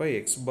எடுப்போம். அப்போ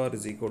X bar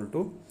is equal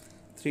to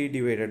 3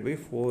 divided by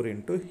 4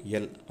 into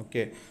L.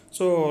 Okay,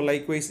 so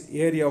likewise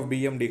area of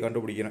BMD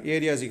கண்டுபிடிக்கிறோம்.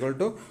 area is equal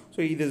to, so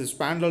இது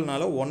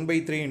ஸ்பாண்டல்னால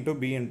 1/3 into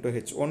B into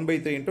H,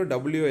 1/3 into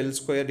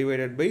WL²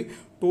 divided by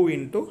 2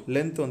 into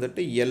length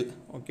வந்துட்டு L.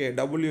 Okay,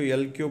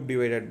 WL³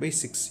 divided by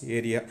 6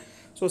 area.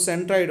 So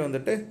centroid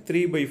வந்துட்டு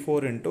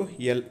 3/4 into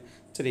L.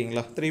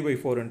 சரிங்களா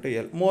 3/4 into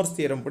L. Morse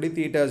theorem படி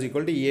theta is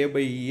equal to A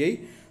by EI.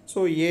 So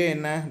A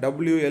என்ன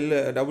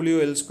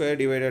WL square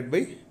divided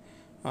by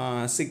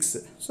 6.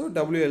 So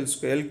WL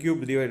square L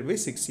cube divided by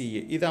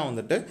 6EA. இதான்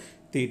வந்துட்டு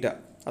theta.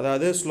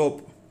 அதாவது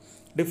slope.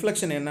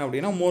 Deflection என்ன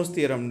அப்படின்னா Morse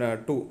theorem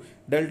 2.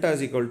 Delta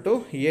is equal to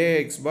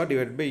AX bar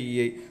divided by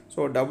EI.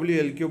 So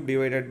WL cube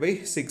divided by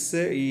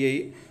 6EI.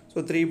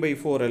 So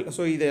 3/4L.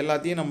 So இது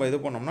எல்லாத்தையும் நம்ம இது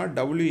பண்ணோம்னா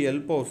WL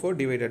power 4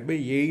 divided by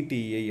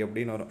 8EI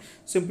அப்படின்னு வரும்.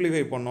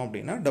 சிம்பிளிஃபை பண்ணோம்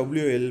அப்படின்னா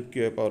WL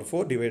power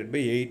 4 divided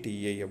by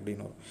 8EI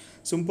அப்படின்னு வரும்.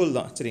 சிம்பிள்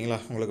தான் சரிங்களா.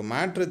 உங்களுக்கு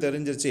மேட்ரு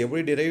தெரிஞ்சிருச்சு,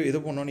 எப்படி டிரைவ் இது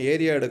பண்ணணும்,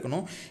 ஏரியா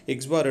எடுக்கணும்,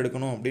 எக்ஸ் பார்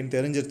எடுக்கணும் அப்படின்னு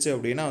தெரிஞ்சிருச்சு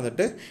அப்படின்னா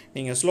வந்துட்டு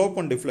நீங்கள் ஸ்லோப்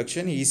அண்ட்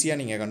டிஃப்ளெக்ஷன் ஈஸியாக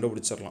நீங்கள்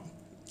கண்டுபிடிச்சிடலாம்.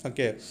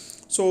 Okay,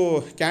 so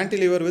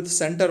cantilever with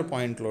centre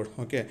point load.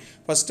 Okay,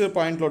 first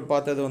point load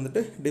பார்த்தது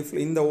வந்துட்டு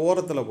இந்த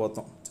ஓரத்தில்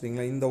பார்த்தோம்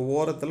சரிங்களா, இந்த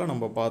ஓரத்தில்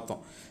நம்ம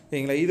பார்த்தோம்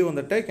சரிங்களா. இது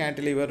வந்துட்டு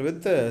cantilever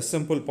with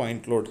simple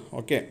point load.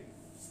 Okay,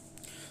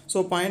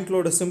 so point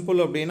load simple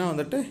அப்படின்னா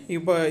வந்துட்டு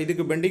இப்போ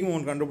இதுக்கு பெண்டிங்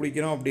மோமெண்ட்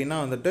கண்டுபிடிக்கிறோம் அப்படின்னா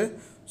வந்துட்டு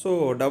ஸோ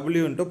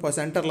W இன்ட்டு இப்போ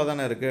சென்டரில்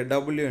தானே இருக்குது,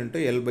 W இன்ட்டு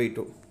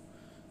L/2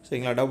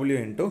 சரிங்களா, W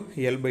இன்ட்டு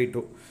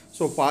L/2.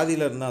 ஸோ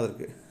பாதியில் இருந்தால் அது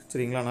இருக்குது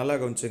சரிங்களா. நல்லா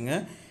கவனிச்சுங்க.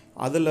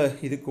 அதில்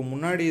இதுக்கு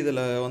முன்னாடி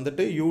இதில்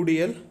வந்துட்டு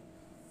UDL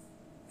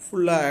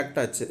ஃபுல்லாக ஆக்ட்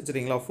ஆச்சு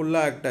சரிங்களா,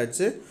 ஃபுல்லாக ஆக்ட்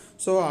ஆச்சு.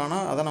 ஸோ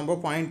ஆனால் அதை நம்ம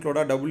பாயிண்ட்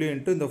லோடாக W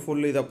இன்ட்டு இந்த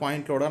ஃபுல் இதை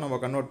பாயிண்ட் லோடாக நம்ம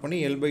கன்வெர்ட் பண்ணி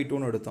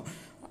L/2ன்னு எடுத்தோம்.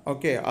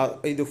 ஓகே,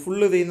 இது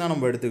ஃபுல் இதையும் தான்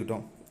நம்ம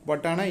எடுத்துக்கிட்டோம்.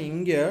 பட் ஆனால்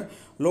இங்கே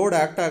லோடு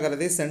ஆக்ட்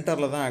ஆகிறதே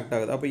சென்டரில் தான் ஆக்ட்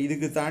ஆகுது. அப்போ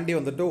இதுக்கு தாண்டி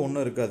வந்துட்டு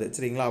ஒன்றும் இருக்காது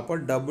சரிங்களா. அப்போ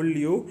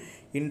W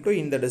இன்ட்டு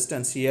இந்த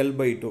distance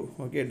L/2.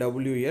 Okay,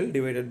 WL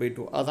divided by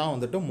 2 அதான்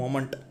வந்துட்டு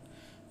moment.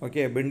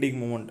 Okay, bending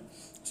moment.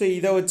 So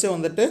இதை வச்சு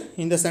வந்துட்டு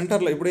இந்த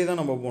சென்டரில் இப்படியே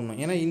தான் நம்ம போடணும்.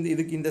 ஏன்னா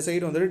இதுக்கு இந்த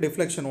சைடு வந்துட்டு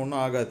டிஃப்ளெக்ஷன்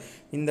ஒன்றும் ஆகாது.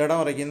 இந்த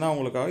இடம் வரைக்கும் தான்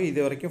உங்களுக்கு ஆகும், இது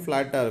வரைக்கும்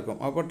ஃப்ளாட்டாக இருக்கும்.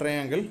 அப்போ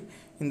ட்ரையாங்கிள்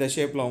இந்த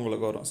ஷேப்பில்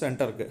உங்களுக்கு வரும்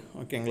சென்டருக்கு.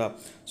 ஓகேங்களா.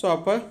 ஸோ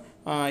அப்போ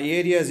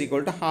area is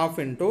equal to half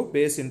into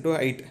base into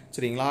height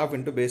சரிங்களா, half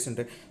into base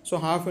into. So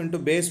half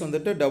into base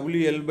வந்துட்டு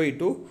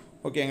WL/2.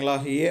 ஓகேங்களா.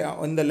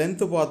 இந்த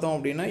லென்த்து பார்த்தோம்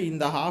அப்படின்னா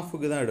இந்த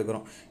ஹாஃபுக்கு தான்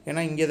எடுக்கிறோம்.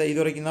 ஏன்னா இங்கே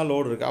இது வரைக்கும் தான்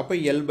லோடு இருக்குது. அப்போ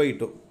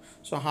L/2.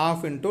 So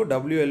half into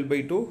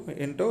WL/2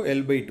 into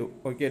L/2.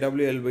 Okay,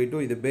 WL/2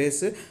 இது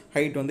பேஸு,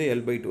 ஹைட் வந்து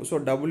L/2. So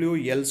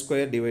WL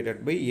square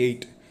divided by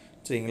 8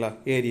 சரிங்களா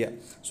ஏரியா.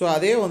 ஸோ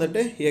அதே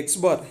வந்துட்டு எக்ஸ்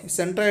பார்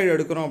சென்ட்ராய்டு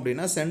எடுக்கிறோம்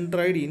அப்படின்னா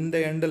சென்ட்ராய்டு இந்த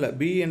எண்டில்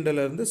B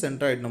எண்டிலேருந்து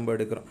சென்ட்ராய்டு நம்ம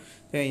எடுக்கிறோம்.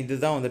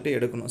 இதுதான் வந்துட்டு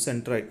எடுக்கணும்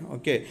சென்ட்ராய்டு.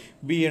 ஓகே,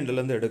 B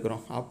எண்டிலேருந்து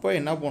எடுக்கிறோம். அப்போ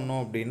என்ன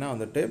பண்ணோம் அப்படின்னா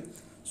வந்துட்டு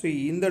ஸோ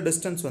இந்த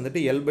டிஸ்டன்ஸ்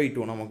வந்துட்டு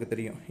L/2 நமக்கு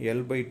தெரியும்.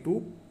 L/2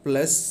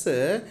 ப்ளஸ்ஸு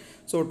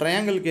ஸோ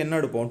ட்ரையாங்கிளுக்கு என்ன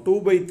எடுப்போம்,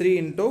 2/3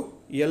 இன்ட்டு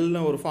Lன்னு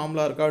ஒரு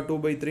ஃபார்முலா இருக்கா,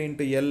 2/3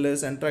 இன்ட்டு L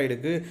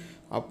சென்ட்ராய்டுக்கு.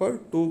 அப்போ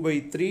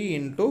 2/3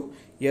 இன்ட்டு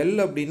L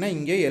அப்படின்னா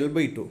இங்கே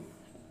L/2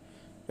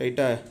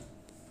 ரைட்டா.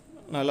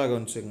 நல்லா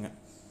கவனிச்சுங்க.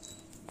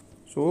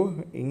 ஸோ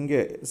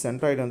இங்கே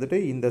சென்ட்ராய்டு வந்துட்டு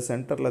இந்த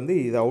சென்டர்லேருந்து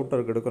இது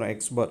அவுட்டருக்கு எடுக்கிறோம்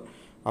எக்ஸ் பார்.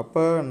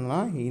 அப்போனா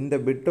இந்த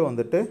பிட்டு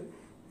வந்துட்டு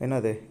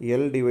என்னது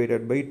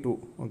L/2.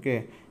 ஓகே,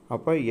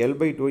 அப்போ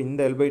L/2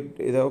 இந்த L/2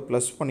 இதை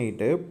ப்ளஸ்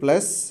பண்ணிவிட்டு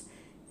ப்ளஸ்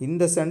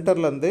இந்த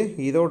சென்டர்லேருந்து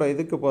இதோட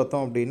இதுக்கு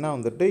பார்த்தோம் அப்படின்னா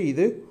வந்துட்டு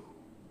இது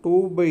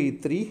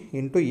 2/3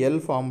 இன்ட்டு L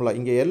ஃபார்முலா.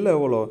 இங்கே L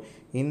எவ்வளோ,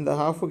 இந்த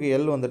ஹாஃபுக்கு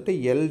L வந்துட்டு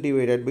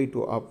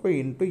L/2 அப்போ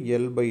into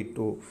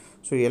L/2.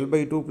 So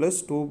L/2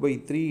 plus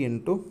 2/3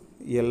 into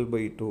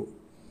L/2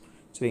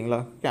 சரிங்களா.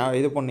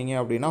 இது பண்ணிங்க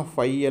அப்படின்னா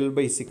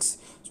 5L/6.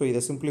 ஸோ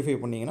இதை சிம்பிளிஃபை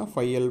பண்ணிங்கன்னா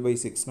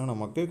 5L/6ன்னு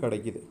நமக்கு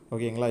கிடைக்கிது.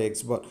 ஓகேங்களா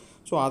எக்ஸ் பார்.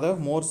 ஸோ அதை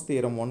மோர்ஸ்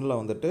தியரம் 1ல்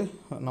வந்துட்டு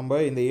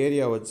நம்ம இந்த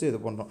ஏரியா வச்சு இது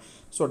பண்ணுறோம்.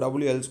 So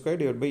WL square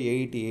divide by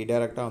 8EI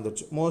டேரெக்டாக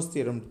வந்துடுச்சு. Morse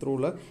theorem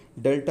த்ரூவில்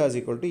delta is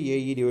equal to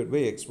AE divide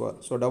by X bar.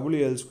 So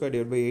WL square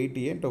divide by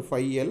 8EI into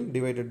 5L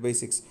divided by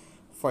 6.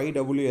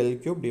 5WL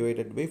cube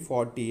divided by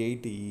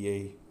 48EI.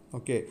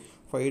 Okay,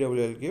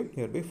 5WL cube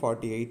divide by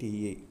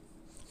 48EI.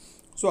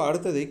 So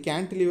அடுத்தது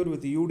cantilever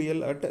with UDL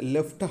at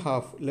left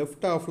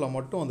ஹாஃபில்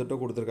மட்டும் வந்துட்டு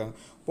கொடுத்துருக்காங்க.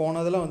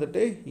 போனதில்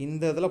வந்துட்டு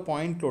இந்த இதில்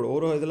point load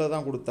ஒரு இதில்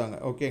தான் கொடுத்தாங்க.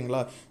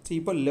 ஓகேங்களா. ஸோ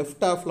இப்போ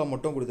லெஃப்ட் ஹாஃபில்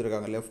மட்டும்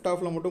கொடுத்துருக்காங்க. லெஃப்ட்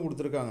ஹாஃபில் மட்டும்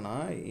கொடுத்துருக்காங்கன்னா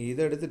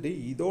இதை எடுத்துகிட்டு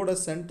இதோட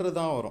சென்டர்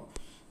தான் வரும்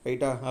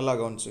ரைட்டா. நல்லா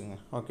கவனிச்சுங்க.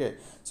 ஓகே,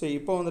 ஸோ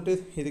இப்போ வந்துட்டு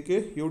இதுக்கு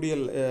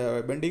UDL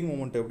பெண்டிங்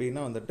மூமெண்ட்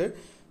எப்படின்னா வந்துட்டு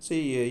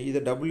இது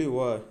W.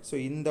 ஸோ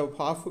இந்த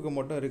ஹாஃபுக்கு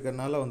மட்டும்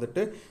இருக்கிறனால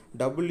வந்துட்டு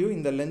W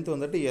இந்த லென்த்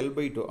வந்துட்டு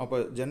L/2. அப்போ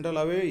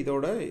ஜென்ரலாகவே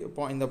இதோட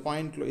இந்த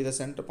பாயிண்ட் இதை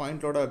சென்டர்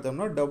பாயிண்ட்லோட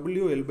எடுத்தோம்னா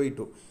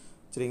WL/2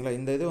 சரிங்களா.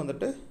 இந்த இது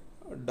வந்துட்டு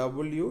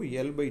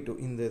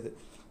WL/2 இந்த இது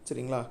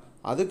சரிங்களா.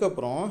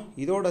 அதுக்கப்புறம்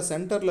இதோட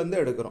சென்டர்லேருந்து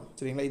எடுக்கிறோம்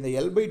சரிங்களா, இந்த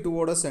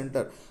L/2ஓட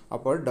சென்டர்.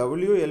 அப்போ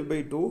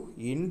WL/2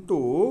 இன்ட்டு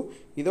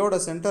இதோட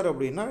சென்டர்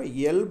அப்படின்னா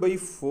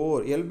L/4.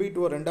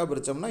 L/2 ரெண்டாக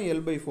பிரித்தோம்னா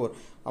L/4.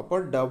 அப்போ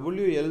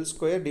WL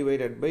ஸ்கொயர்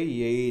டிவைடட் பை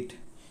 8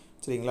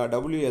 சரிங்களா.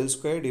 WL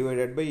ஸ்கொயர்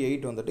டிவைடட் பை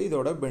 8 வந்துட்டு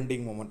இதோட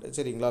பெண்டிங் மூமெண்ட்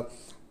சரிங்களா.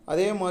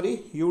 அதே மாதிரி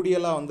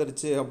UDLாக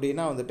வந்துருச்சு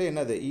அப்படின்னா வந்துட்டு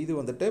என்னது, இது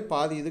வந்துட்டு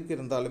பாதி இதுக்கு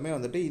இருந்தாலுமே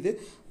வந்துட்டு இது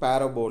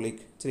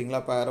பேரபோலிக்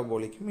சரிங்களா,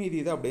 பேரபோலிக். மீதி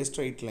இது அப்படியே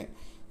ஸ்ட்ரைட் லைன்.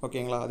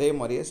 ஓகேங்களா, அதே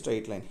மாதிரியே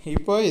ஸ்ட்ரைட் லைன்.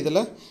 இப்போ இதில்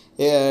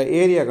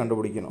ஏரியா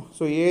கண்டுபிடிக்கணும்.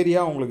 ஸோ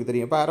ஏரியா உங்களுக்கு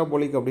தெரியும்,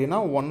 பேரபோலிக் அப்படின்னா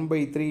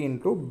 1/3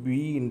 into B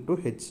into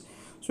H.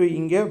 So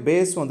இங்கே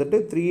பேஸ் வந்துட்டு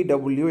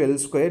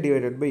 3WL²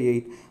 டிவைடட் பை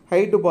 8.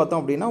 ஹைட்டு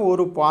பார்த்தோம் அப்படின்னா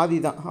ஒரு பாதி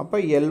தான், அப்போ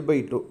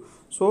L/2.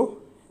 ஸோ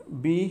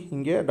B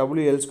இங்கே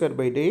WL²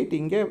 by 8,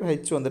 இங்கே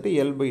H வந்துட்டு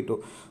L/2.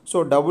 So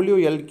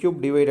WL³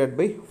 divided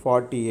by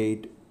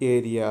 48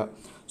 area.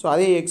 So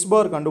அதே எக்ஸ்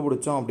பார்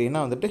கண்டுபிடிச்சோம் அப்படின்னா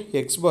வந்துட்டு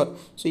எக்ஸ் பார்,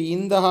 ஸோ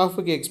இந்த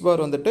ஹாஃபுக்கு எக்ஸ்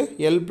பார் வந்துட்டு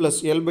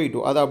L/2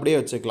 அதை அப்படியே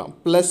வச்சுக்கலாம்.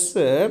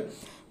 ப்ளஸ்ஸு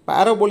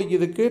பேரபோலிக்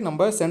இதுக்கு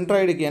நம்ம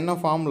சென்ட்ராய்டுக்கு என்ன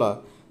ஃபார்முலா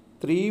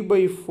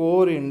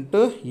 3/4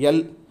 இன்ட்டு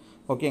எல்.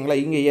 ஓகேங்களா,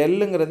 இங்கே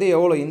எல்லுங்கிறது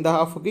எவ்வளோ, இந்த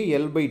ஹாஃபுக்கு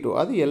L/2,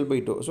 அது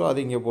L/2. ஸோ அது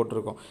இங்கே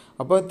போட்டிருக்கோம்.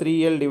 அப்போ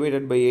 3L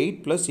divided by 8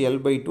 plus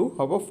L/2,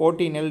 அப்போ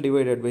 14L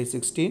divided by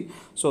 16.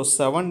 So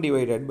 7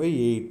 divided by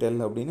 8L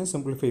அப்படின்னு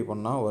சிம்பிளிஃபை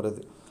பண்ணால்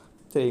வருது.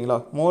 சரிங்களா,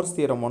 மோர்ஸ்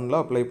தியரம் 1ல்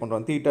அப்ளை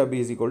பண்ணுறோம். Theta B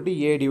is equal to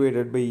A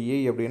divided by ஏ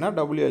அப்படின்னா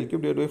WL³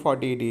 divide by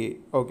 48A.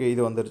 Okay,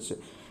 இது வந்துருச்சு.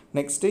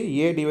 Next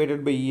A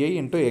divided by A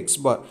into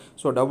X bar.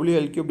 So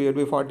WL³ divide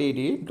by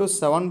 48A into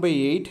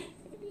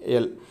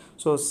 7/8L.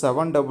 So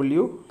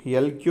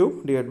 7WL³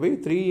 divide by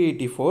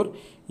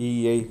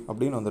 384EI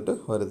அப்படின்னு வந்துட்டு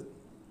வருது.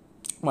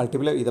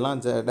 Multiply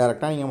இதெல்லாம்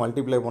டேரெக்டாக நீங்கள்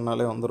multiply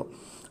பண்ணாலே வந்துடும்.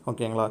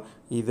 ஓகேங்களா,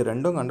 இது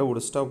ரெண்டும்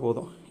கண்டுபிடிச்சிட்டா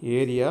போதும்.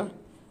 ஏரியா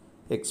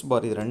எக்ஸ்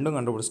பார் இது ரெண்டும்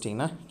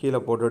கண்டுபிடிச்சிட்டிங்கன்னா கீழே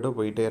போட்டுட்டு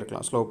போயிட்டே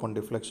இருக்கலாம், ஸ்லோப் அண்ட்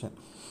டிஃப்ளெக்ஷன்.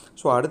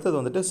 ஸோ அடுத்தது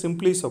வந்துட்டு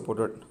சிம்பிளி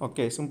சப்போர்ட்டட்.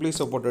 ஓகே, சிம்பிளி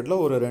சப்போர்ட்டடில்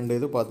ஒரு 2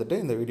 இது பார்த்துட்டு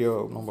இந்த வீடியோ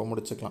நம்ம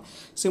முடிச்சுக்கலாம்.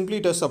 Simply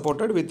test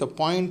supported with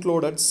point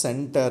load at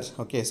centre.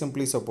 Okay,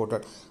 simply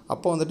supported.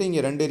 அப்போ வந்துட்டு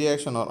இங்கே 2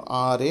 ரியாக்ஷன் வரும்,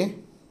 RA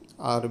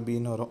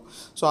RBன்னு வரும்.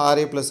 So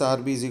RA plus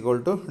RB is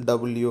equal to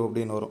W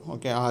அப்படின்னு வரும்.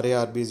 Okay, RA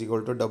RB is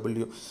equal to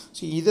W.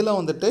 So இதில்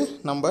வந்துட்டு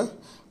நம்ம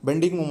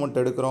பெண்டிங் மூமெண்ட்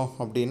எடுக்கிறோம்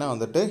அப்படின்னா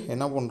வந்துட்டு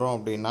என்ன பண்ணுறோம்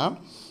அப்படின்னா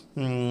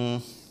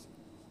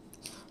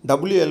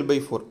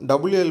WL/4.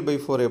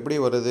 WL/4 எப்படி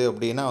வருது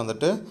அப்படின்னா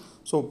வந்துட்டு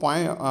so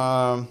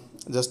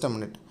just a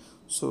minute.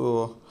 So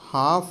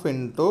half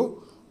into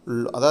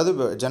அதாவது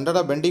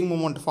ஜென்ரலாக பெண்டிங்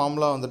மூமெண்ட்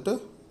ஃபார்முலா வந்துட்டு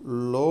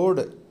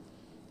லோடு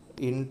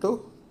இன்ட்டு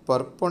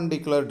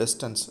பர்பண்டிகுலர்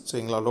டிஸ்டன்ஸ்.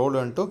 சரிங்களா, load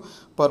into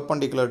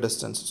perpendicular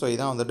distance. So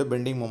இதான் வந்துட்டு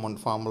பெண்டிங் மூமெண்ட்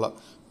ஃபார்முலா.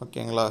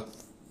 ஓகேங்களா,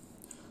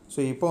 ஸோ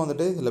இப்போ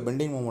வந்துட்டு இதில்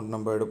பெண்டிங் மூமெண்ட்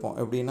நம்ம எடுப்போம்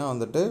எப்படின்னா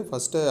வந்துட்டு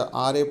ஃபஸ்ட்டு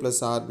RA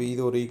ப்ளஸ் RB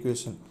இது ஒரு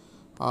equation.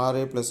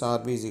 RA plus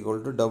RB is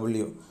equal to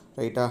W.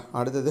 ரைட்டா,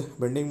 அடுத்தது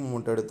பெண்டிங்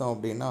மூமெண்ட் எடுத்தோம்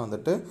அப்படின்னா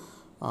வந்துட்டு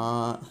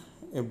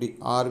எப்படி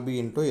RB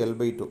இன்ட்டு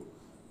L/2.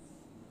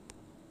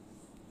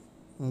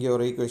 இங்கே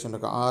ஒரு ஈக்குவேஷன்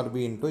இருக்குது, RB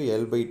into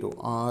L/2.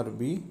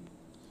 RB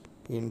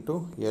into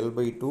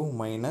L/2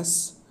 minus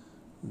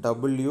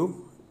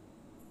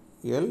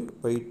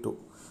WL/2.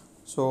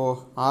 So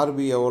RB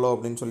எவ்வளோ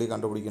அப்படின்னு சொல்லி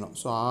கண்டுபிடிக்கணும்.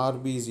 So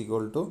RB is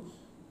equal to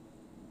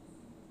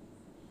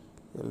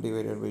L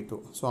divided by 2.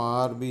 So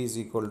RB is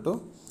equal to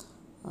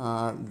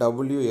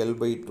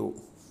WL/2.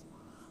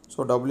 So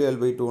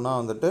WL/2னா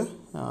வந்துட்டு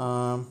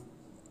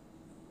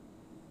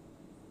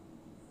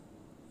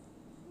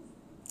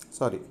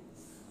சாரி,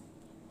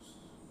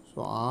 ஸோ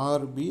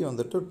RB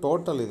வந்துட்டு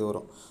total இது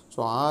வரும். So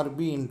RB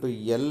into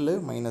L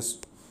minus,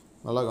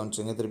 நல்லா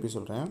கவனிச்சுங்க, திருப்பி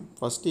சொல்கிறேன்.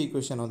 ஃபஸ்ட்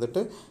ஈக்குவேஷன்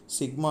வந்துட்டு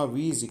sigma V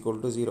is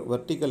equal to 0.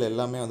 Vertical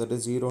எல்லாமே வந்துட்டு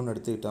 0ன்னு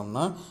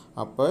எடுத்துக்கிட்டோம்னா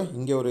அப்போ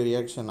இங்கே ஒரு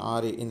ரியாக்ஷன்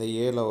RA இந்த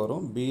ஏல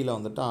வரும், பியில்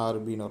வந்துட்டு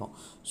RBன்னு வரும்.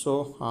 So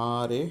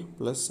RA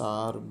plus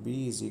RB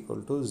is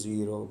equal to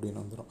 0 அப்படின்னு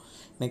வந்துடும்.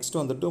 நெக்ஸ்ட்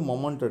வந்துட்டு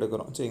மொமெண்ட்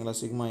எடுக்கிறோம். சரிங்களா,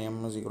 sigma M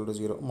is equal to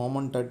 0.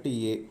 Moment at A.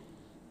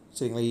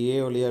 சரிங்களா, ஏ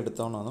வழியாக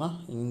எடுத்தோம்னா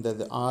இந்த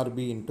இது RB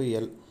into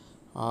L.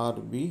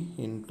 RB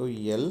into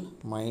L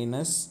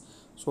minus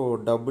so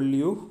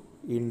W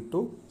into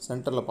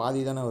சென்டரில் பாதி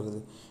தானே வருது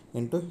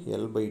இன்ட்டு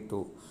L/2.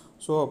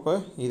 ஸோ அப்போ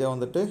இதை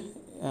வந்துட்டு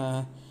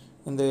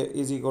இந்த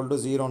இஸ் ஈக்குவல் டு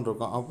 0ன்னு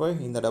இருக்கும். அப்போ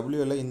இந்த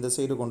WL இந்த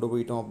சைடு கொண்டு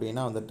போயிட்டோம்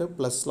அப்படின்னா வந்துட்டு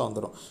ப்ளஸில்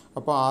வந்துடும்.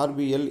 அப்போ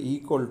RBL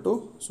equal to,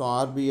 so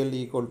RBL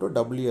equal to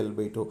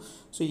WL/2.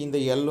 So இந்த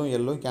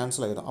எல்லும்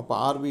கேன்சல் ஆகிடும். அப்போ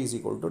RB is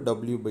equal to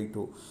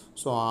W/2.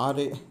 So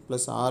RA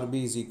plus RB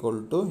is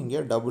equal to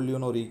இங்கே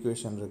Wன்னு ஒரு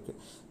ஈக்குவேஷன் இருக்குது.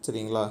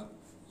 சரிங்களா,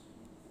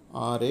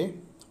 RA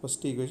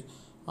first equation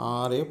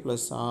RA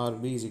plus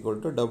RB is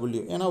equal to W.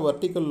 ஏன்னா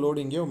vertical load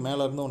இங்கே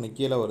மேலேருந்து ஒன்று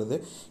கீழே வருது,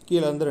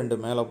 கீழேருந்து 2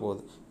 மேலே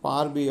போகுது. இப்போ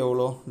RB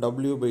எவ்வளோ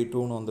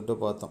W/2ன்னு வந்துட்டு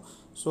பார்த்தோம்.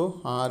 So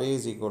RA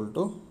is equal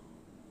to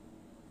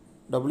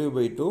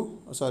W/2,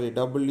 sorry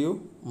W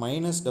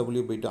minus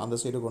W/2 அந்த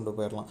சைடு கொண்டு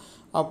போயிடலாம்.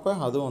 அப்போ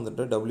அதுவும்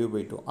வந்துட்டு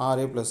W/2.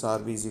 RA plus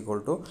RB is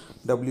equal to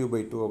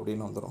W/2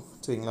 அப்படின்னு வந்துடும்.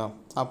 சரிங்களா,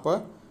 அப்போ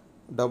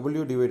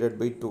W divided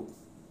by 2.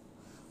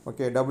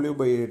 Okay,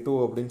 W/2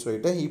 அப்படின்னு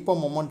சொல்லிட்டு இப்போ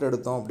மொமெண்ட்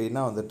எடுத்தோம்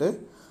அப்படின்னா வந்துட்டு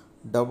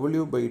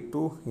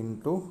W/2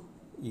 into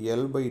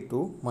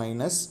L/2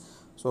 minus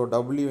so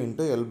W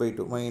into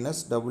L/2 minus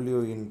W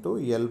into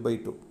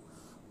L/2.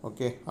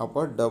 Okay,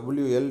 அப்போ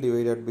WL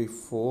divided by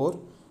 4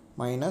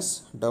 minus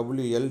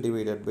WL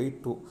divided by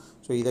 2.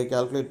 So இதை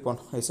கேல்குலேட்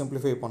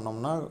சிம்பிளிஃபை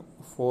பண்ணோம்னா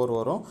 4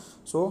 வரும்.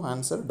 So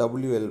answer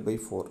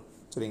WL/4.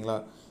 சரிங்களா,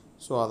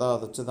 ஸோ அதை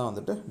வச்சு தான்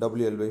வந்துட்டு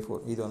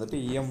WL/4 இது வந்துட்டு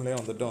EMலே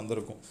வந்துட்டு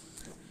வந்திருக்கும்.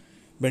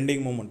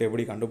 பெண்டிங் மூமெண்ட்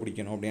எப்படி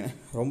கண்டுபிடிக்கணும் அப்படின்னு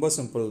ரொம்ப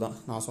சிம்பிள் தான்.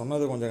 நான்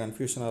சொன்னது கொஞ்சம்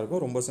கன்ஃபியூஷனாக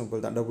இருக்கும், ரொம்ப சிம்பிள்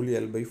தான்.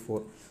 WL/4.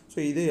 ஸோ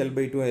இது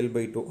L/2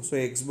 L/2. ஸோ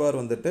எக்ஸ் பார்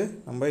வந்துட்டு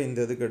நம்ம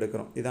இந்த இதுக்கு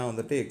எடுக்கிறோம், இதான்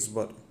வந்துட்டு எக்ஸ்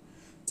பார்.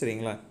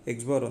 சரிங்களா,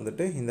 எக்ஸ் பார்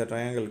வந்துட்டு இந்த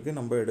ட்ரையாங்கிளுக்கு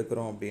நம்ம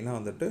எடுக்கிறோம் அப்படின்னா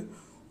வந்துட்டு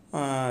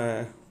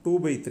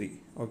 2/3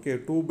 ஓகே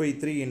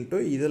 2/3 இன்ட்டு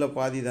இதில்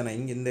பாதி தானே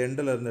இங்கே இந்த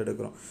எண்டில் இருந்து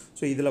எடுக்கிறோம்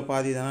ஸோ இதில்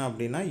பாதி தானே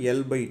அப்படின்னா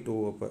L/2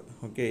 அப்போ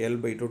ஓகே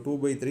L/2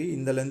 2/3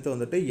 இந்த லென்த்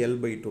வந்துட்டு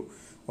L/2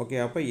 ஓகே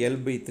அப்போ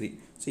L/3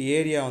 ஸோ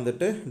ஏரியா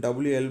வந்துட்டு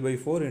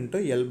WL/4 இன்ட்டு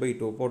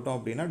L/2 போட்டோம்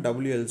அப்படின்னா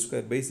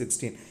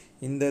WL²/16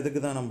 இந்த இதுக்கு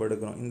தான் நம்ம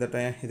எடுக்கிறோம் இந்த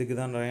இதுக்கு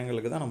தான்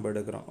ட்ரையாங்கிளுக்கு தான் நம்ம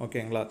எடுக்கிறோம்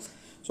ஓகேங்களா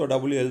so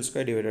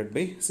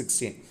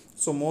WL²/16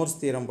 so Morse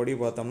theorem படி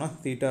பார்த்தோம்னா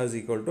theta is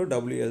equal to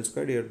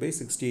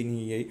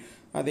WL²/16EI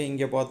அதை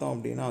இங்கே பார்த்தோம்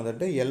அப்படின்னா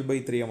வந்துட்டு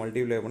L/3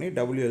 மல்டிப்ளை பண்ணி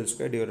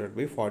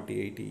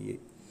WL²/48EI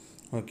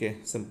ஓகே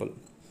சிம்பிள்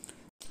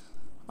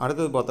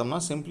அடுத்தது பார்த்தோம்னா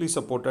சிம்பிளி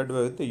சப்போர்ட்டட்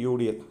வித்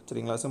யூடிஎல்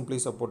சரிங்களா சிம்பிளி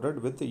சப்போர்ட்டட்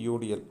வித்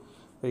யூடிஎல்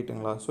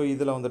ரைட்டுங்களா ஸோ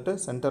இதில் வந்துட்டு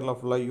சென்டரில்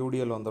ஃபுல்லாக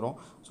யூடிஎல் வந்துடும்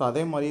ஸோ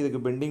அதே மாதிரி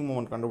இதுக்கு பெண்டிங்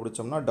மூமெண்ட்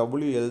கண்டுபிடிச்சோம்னா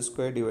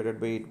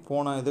WL²/8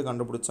 போன இது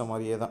கண்டுபிடிச்ச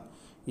மாதிரியே தான்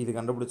இது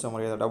கண்டுபிடிச்ச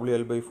மாதிரியே தான்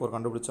WL/4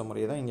 கண்டுபிடிச்ச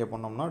மாதிரியே தான் இங்கே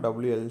பண்ணோம்னா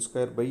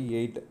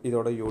WL²/8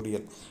 இதோட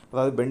யூடிஎல்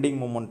அதாவது bending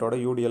மூமெண்ட்டோட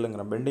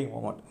யூடிஎல்ங்கிற bending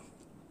moment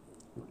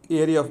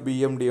area of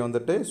BMT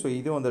வந்துட்டு ஸோ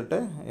இது வந்துட்டு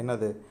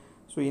என்னது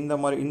ஸோ இந்த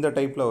மாதிரி இந்த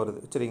டைப்பில்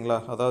வருது சரிங்களா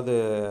அதாவது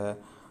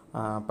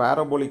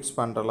parabolic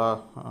spandrel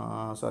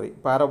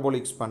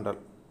parabolic spandrel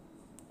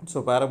so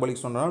parabolic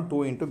spandrel 2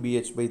 into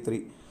BH/3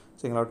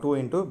 சரிங்களா 2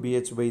 into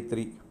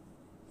BH/3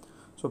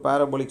 so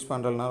parabolic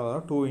spandrelனால்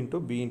 2 into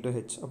B into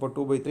H அப்போ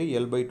 2/3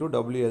 L/2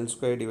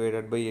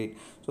 WL²/8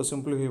 ஸோ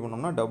சிம்பிளிஃபை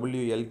பண்ணோம்னா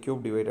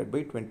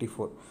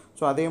WL3/24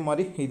 ஸோ அதே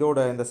மாதிரி இதோட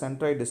இந்த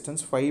சென்ட்ராய்ட்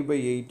டிஸ்டன்ஸ்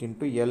 5/8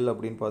 into L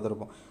அப்படின்னு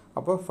பார்த்துருப்போம்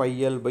அப்போ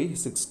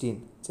 5L/16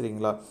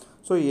 சரிங்களா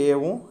ஸோ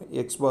ஏவும்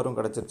எக்ஸ் பாரும்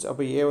கிடச்சிருச்சு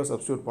அப்போ ஏவை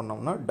சப்ஸ்டியூட்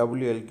பண்ணோம்னா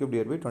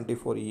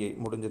WL3/24EI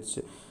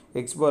முடிஞ்சிருச்சு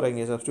எக்ஸ் பார்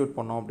இங்கே சப்ஸ்டியூட்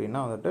பண்ணோம் அப்படின்னா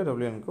வந்துட்டு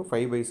WL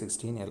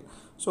 5/16L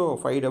ஸோ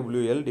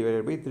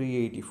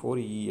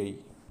 5WL/384EI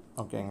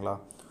ஓகேங்களா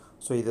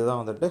ஸோ இதுதான்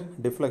வந்துட்டு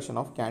deflection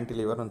of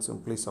cantilever and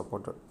simply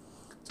supported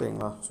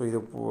சரிங்களா ஸோ இது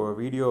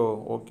வீடியோ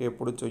ஓகே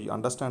பிடிச்சி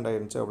அண்டர்ஸ்டாண்ட்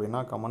ஆயிருந்துச்சு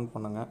அப்படின்னா கமெண்ட்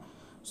பண்ணுங்கள்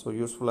ஸோ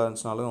யூஸ்ஃபுல்லாக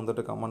இருந்துச்சுனாலும்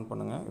வந்துட்டு கமெண்ட்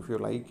பண்ணுங்கள் if you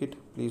like it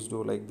please do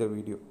like the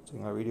video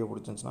சரிங்களா வீடியோ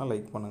பிடிச்சிருந்துச்சுன்னா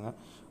லைக் பண்ணுங்கள்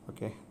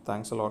okay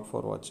thanks a lot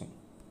for வாட்சிங்